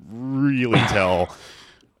really tell.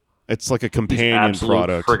 It's like a companion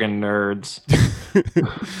product. Friggin' nerds.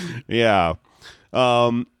 Yeah.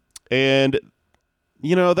 And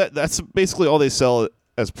that's basically all they sell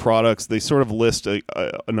as products. They sort of list a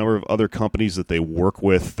number of other companies that they work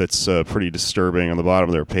with. That's pretty disturbing on the bottom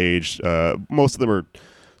of their page. Most of them are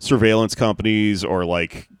surveillance companies or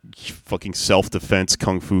like fucking self-defense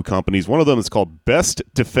kung fu companies. One of them is called Best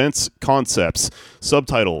Defense Concepts.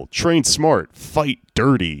 Subtitle: Train smart, fight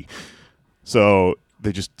dirty. So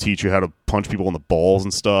they just teach you how to punch people in the balls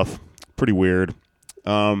and stuff. Pretty weird.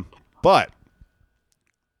 But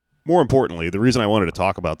more importantly, the reason I wanted to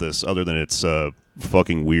talk about this, other than it's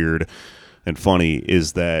fucking weird, and funny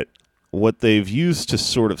is that what they've used to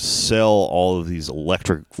sort of sell all of these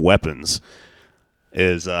electric weapons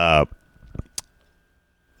is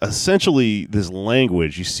essentially this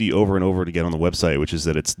language you see over and over again on the website, which is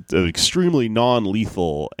that it's extremely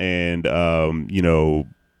non-lethal and you'll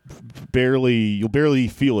barely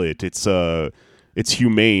feel it. It's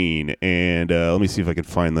humane, and let me see if I can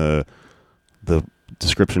find the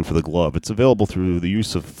description for the glove. It's available through the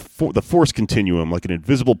use of the force continuum, like an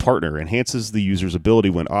invisible partner, enhances the user's ability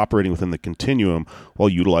when operating within the continuum while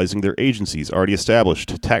utilizing their agencies, already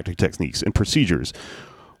established tactic techniques and procedures,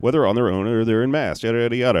 whether on their own or they're in mass, yada,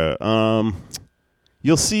 yada, yada.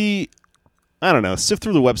 You'll see, I don't know, sift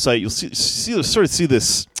through the website, you'll see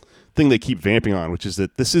this thing they keep vamping on, which is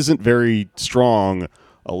that this isn't very strong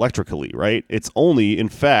electrically, right? It's only, in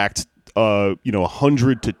fact,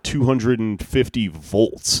 100 to 250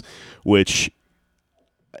 volts, which,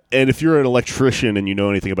 and if you're an electrician and you know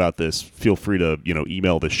anything about this, feel free to,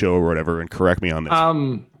 email the show or whatever and correct me on this.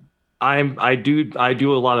 I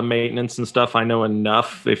do a lot of maintenance and stuff. I know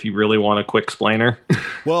enough if you really want a quick explainer.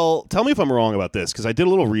 Well, tell me if I'm wrong about this, because I did a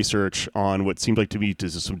little research on what seemed like to be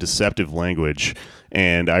some deceptive language,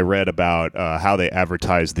 and I read about how they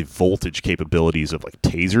advertise the voltage capabilities of like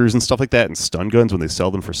tasers and stuff like that and stun guns when they sell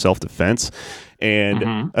them for self-defense.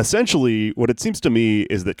 And essentially what it seems to me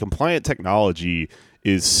is that Compliant Technology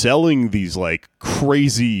is selling these like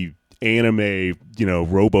crazy anime,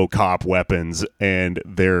 RoboCop weapons, and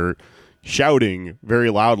they're shouting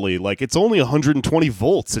very loudly like it's only 120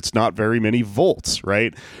 volts. It's not very many volts,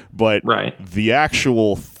 right? But the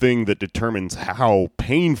actual thing that determines how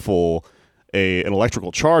painful an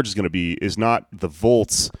electrical charge is going to be is not the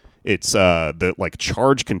volts. It's the like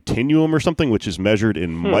charge continuum or something, which is measured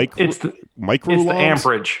in micro. It's the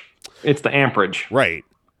amperage. It's the amperage. Right.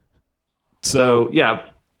 So yeah.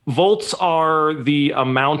 Volts are the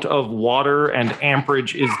amount of water, and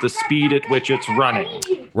amperage is the speed at which it's running.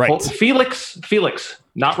 Right. Well, Felix,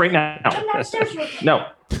 not right now. No.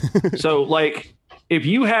 So, like, if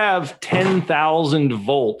you have 10,000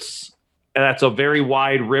 volts, that's a very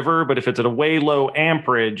wide river, but if it's at a way low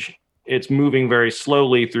amperage, it's moving very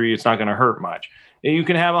slowly through you. It's not going to hurt much. And you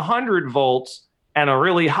can have 100 volts and a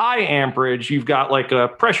really high amperage. You've got like a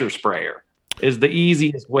pressure sprayer. Is the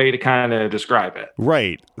easiest way to kind of describe it.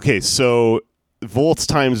 Right. Okay, so volts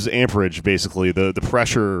times amperage, basically, the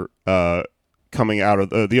pressure coming out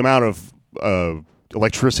of the amount of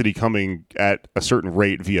electricity coming at a certain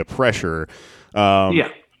rate via pressure.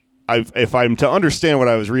 If I'm to understand what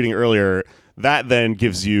I was reading earlier, that then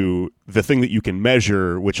gives you the thing that you can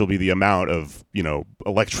measure, which will be the amount of,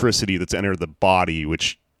 electricity that's entered the body,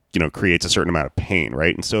 which creates a certain amount of pain,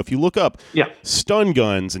 right? And so if you look up stun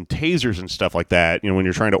guns and tasers and stuff like that, when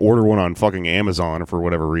you're trying to order one on fucking Amazon for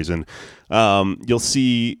whatever reason, you'll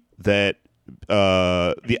see that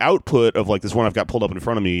the output of like this one I've got pulled up in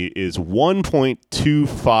front of me is 1.25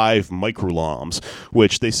 microlombs,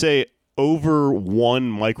 which they say over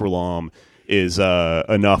 1 microlomb is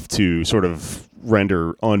enough to sort of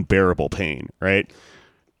render unbearable pain, right?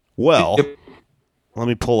 Well, let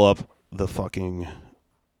me pull up the fucking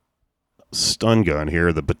stun gun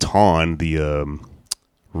here, the baton, the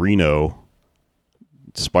Reno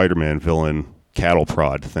Spider-Man villain cattle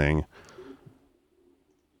prod thing.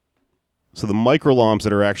 So the microlombs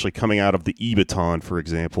that are actually coming out of the E-baton, for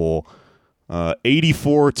example,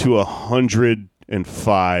 84 to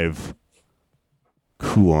 105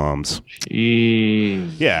 coulombs.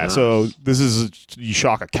 Jeez. Yeah, so this is, you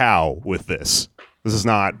shock a cow with this. This is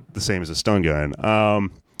not the same as a stun gun.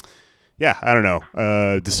 Yeah, I don't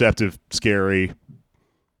know. Deceptive, scary.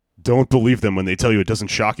 Don't believe them when they tell you it doesn't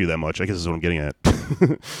shock you that much. I guess is what I'm getting at.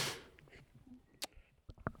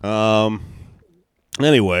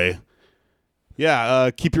 Anyway,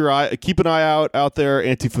 yeah. Keep an eye out there,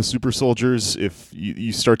 Antifa super soldiers. If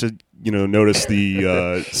you start to notice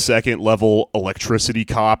the second level electricity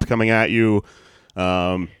cop coming at you,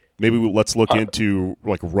 maybe let's look into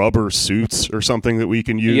like rubber suits or something that we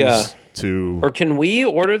can use. Yeah. Or can we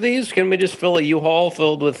order these? Can we just fill a U-Haul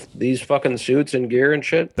filled with these fucking suits and gear and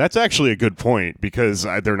shit? That's actually a good point, because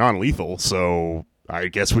they're non-lethal, so I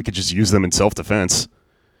guess we could just use them in self-defense.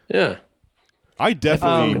 Yeah. I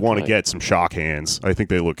definitely want to get some shock hands. I think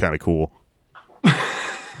they look kind of cool.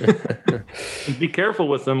 Be careful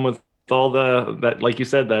with them with all that, like you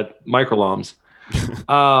said, that microlombs.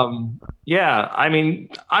 Yeah, I mean,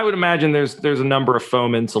 I would imagine there's a number of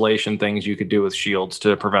foam insulation things you could do with shields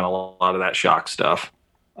to prevent a lot of that shock stuff.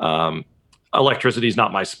 Electricity is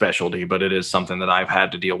not my specialty, but it is something that I've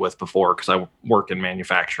had to deal with before because I work in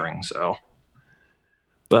manufacturing. So,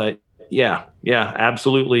 but Yeah,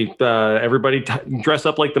 absolutely. Everybody dress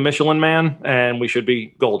up like the Michelin Man, and we should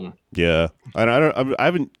be golden. Yeah, and I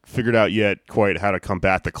haven't figured out yet quite how to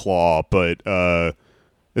combat the claw, but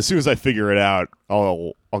as soon as I figure it out,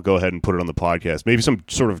 I'll go ahead and put it on the podcast. Maybe some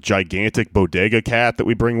sort of gigantic bodega cat that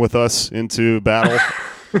we bring with us into battle.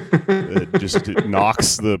 It just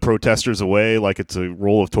knocks the protesters away like it's a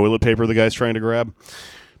roll of toilet paper the guy's trying to grab.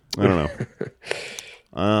 I don't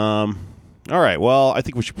know. All right. Well, I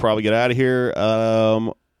think we should probably get out of here.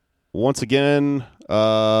 Once again,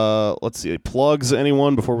 let's see. Plugs,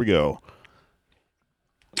 anyone, before we go?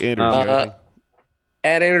 Andrew,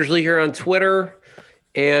 at Anders Lee here on Twitter.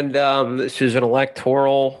 And this is an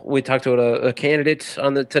electoral. We talked to a candidate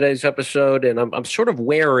on today's episode, and I'm sort of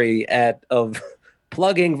wary of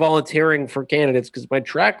plugging volunteering for candidates because my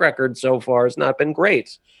track record so far has not been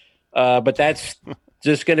great. But that's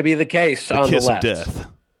just going to be the case on the left. Kiss of death.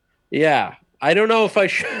 Yeah, I don't know if I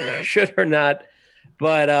should or not,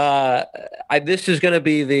 but this is going to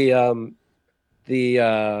be the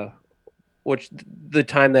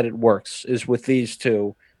time that it works is with these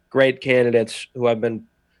two great candidates who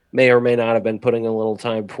may or may not have been putting in a little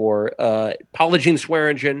time for. Paula Jean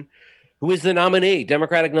Swearengin, who is the nominee,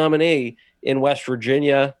 Democratic nominee in West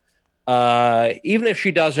Virginia. Even if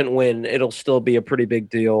she doesn't win, it'll still be a pretty big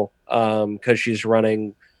deal because she's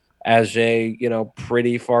running as a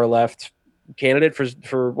pretty far left candidate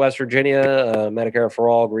for West Virginia. Medicare for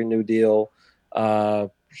All, Green New Deal,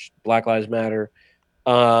 Black Lives Matter.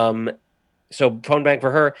 So phone bank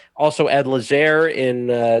for her. Also, Ed Lazaire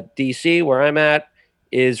in D.C., where I'm at,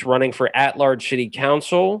 is running for at-large city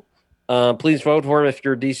council. Please vote for him if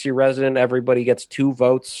you're a D.C. resident. Everybody gets 2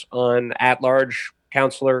 votes on at-large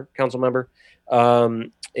council member.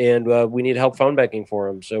 And we need help phone banking for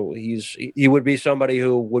him. So he would be somebody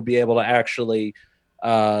who would be able to actually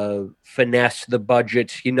finesse the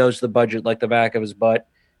budget. He knows the budget like the back of his butt,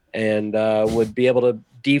 and would be able to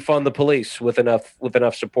defund the police with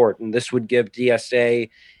enough support. And this would give DSA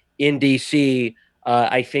in DC,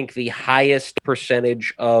 I think, the highest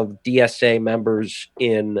percentage of DSA members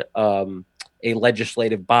in a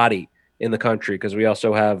legislative body in the country, because we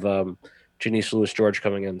also have Janice Lewis George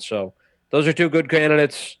coming in. So those are 2 good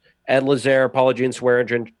candidates. Ed Lazaire, Paula Jean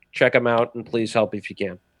Swearengin. Check them out, and please help if you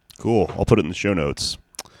can. Cool. I'll put it in the show notes.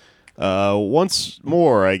 Once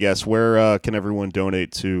more, I guess, where can everyone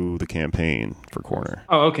donate to the campaign for Corner?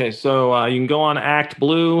 Oh, okay. So you can go on Act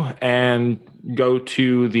Blue and go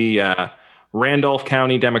to the Randolph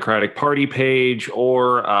County Democratic Party page,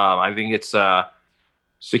 or I think it's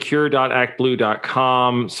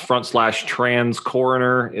secure.actblue.com /trans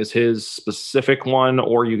coroner is his specific one,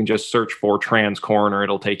 or you can just search for trans coroner.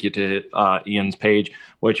 It'll take you to Ian's page,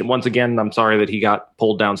 which, once again, I'm sorry that he got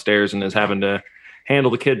pulled downstairs and is having to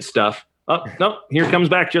handle the kids' stuff. Oh, no, here comes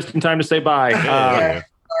back just in time to say bye.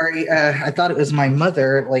 Sorry, I thought it was my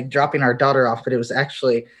mother, dropping our daughter off, but it was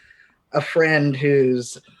actually a friend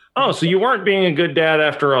who's... Oh, so you weren't being a good dad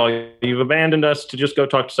after all. You've abandoned us to just go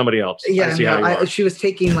talk to somebody else. Yeah, she was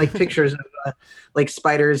taking pictures of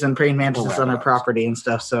spiders and praying mantises on her property and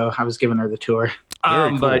stuff, so I was giving her the tour.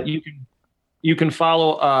 Cool. But you can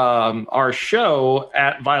follow our show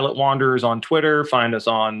at Violet Wanderers on Twitter. Find us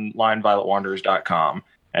online, violetwanderers.com.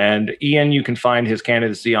 And Ian, you can find his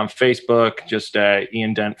candidacy on Facebook, just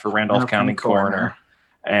Ian Dent for Randolph County Coroner.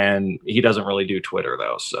 And he doesn't really do Twitter,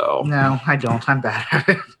 though. So no, I don't. I'm bad at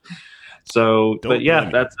it. So, but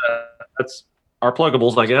yeah, that's our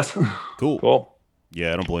pluggables, I guess. Cool.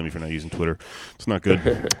 Yeah, I don't blame you for not using Twitter. It's not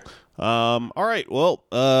good. All right. Well,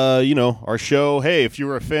 our show. Hey, if you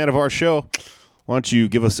were a fan of our show, why don't you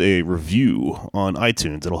give us a review on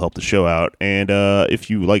iTunes? It'll help the show out. And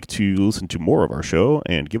if you like to listen to more of our show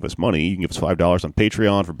and give us money, you can give us $5 on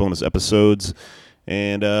Patreon for bonus episodes.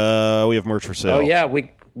 And we have merch for sale. Oh, yeah.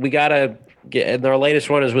 We got to get... And our latest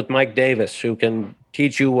one is with Mike Davis, who can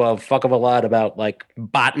teach you a fuck of a lot about,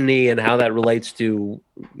 botany and how that relates to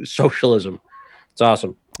socialism. It's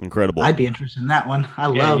awesome. Incredible. I'd be interested in that one. I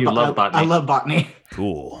love botany. I love botany.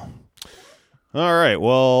 Cool. All right.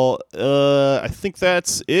 Well, I think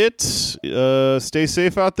that's it. Stay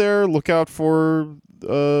safe out there. Look out for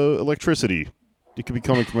electricity. It could be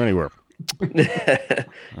coming from anywhere.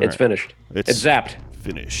 It's finished. It's zapped.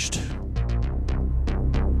 Finished.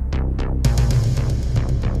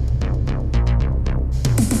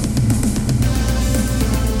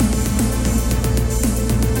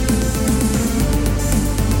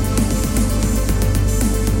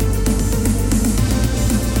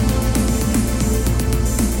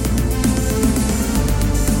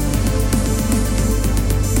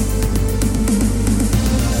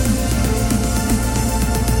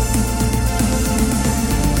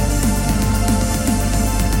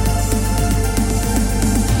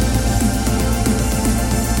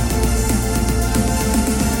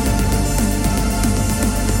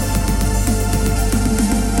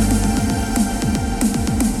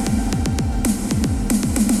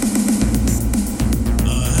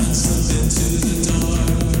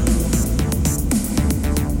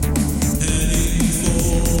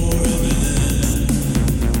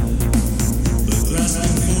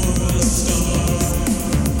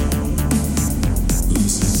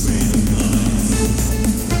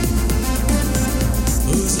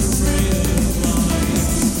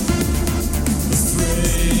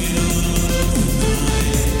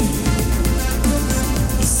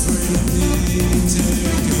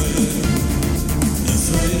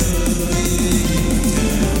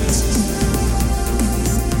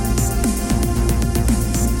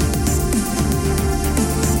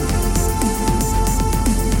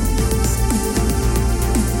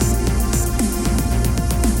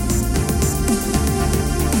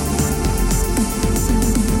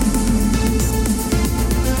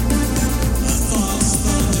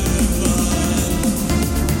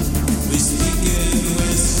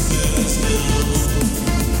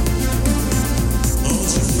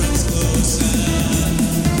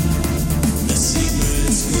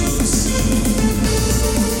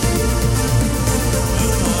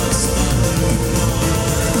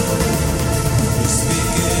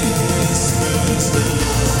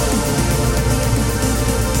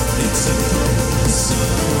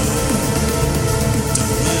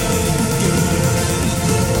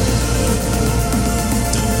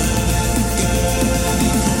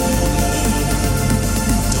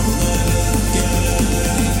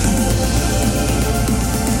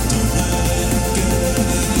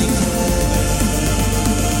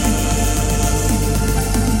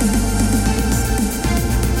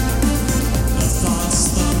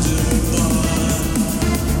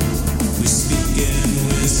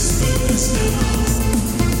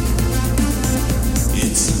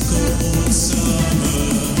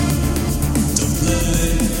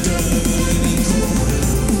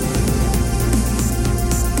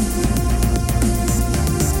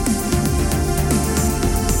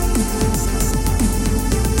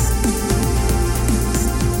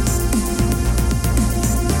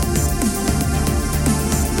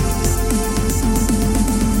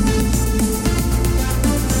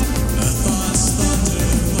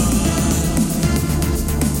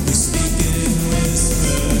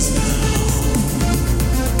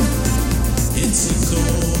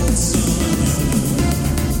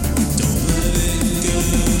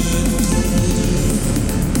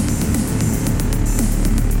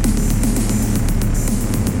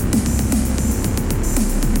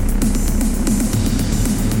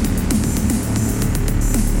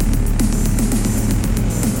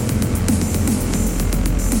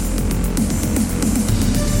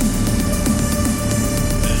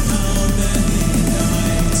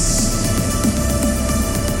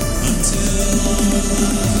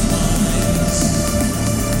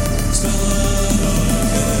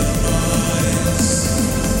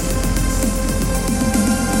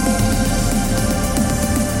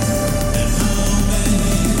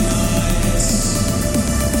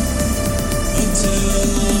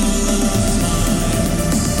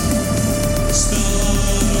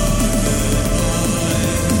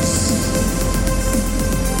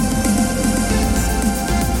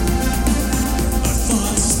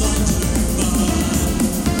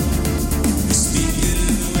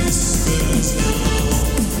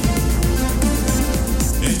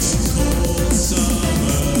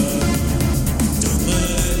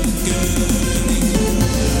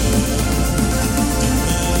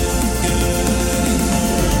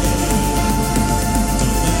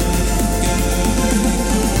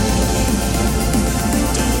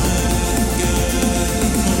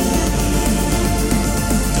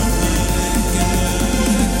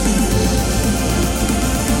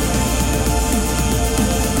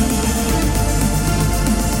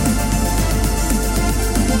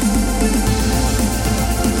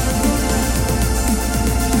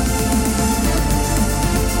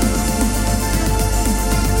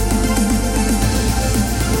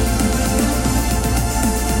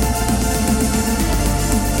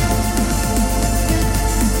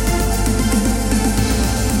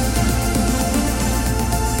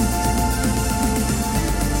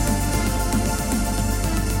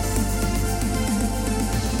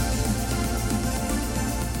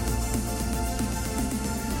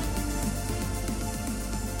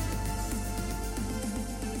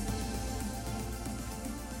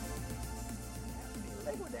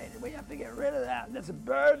 We have to get rid of that. That's a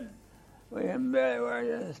burden. We can barely wear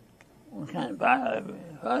this. We can't buy it.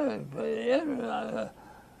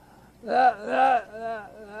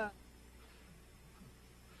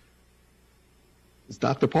 Is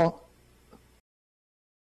Dr. Paul?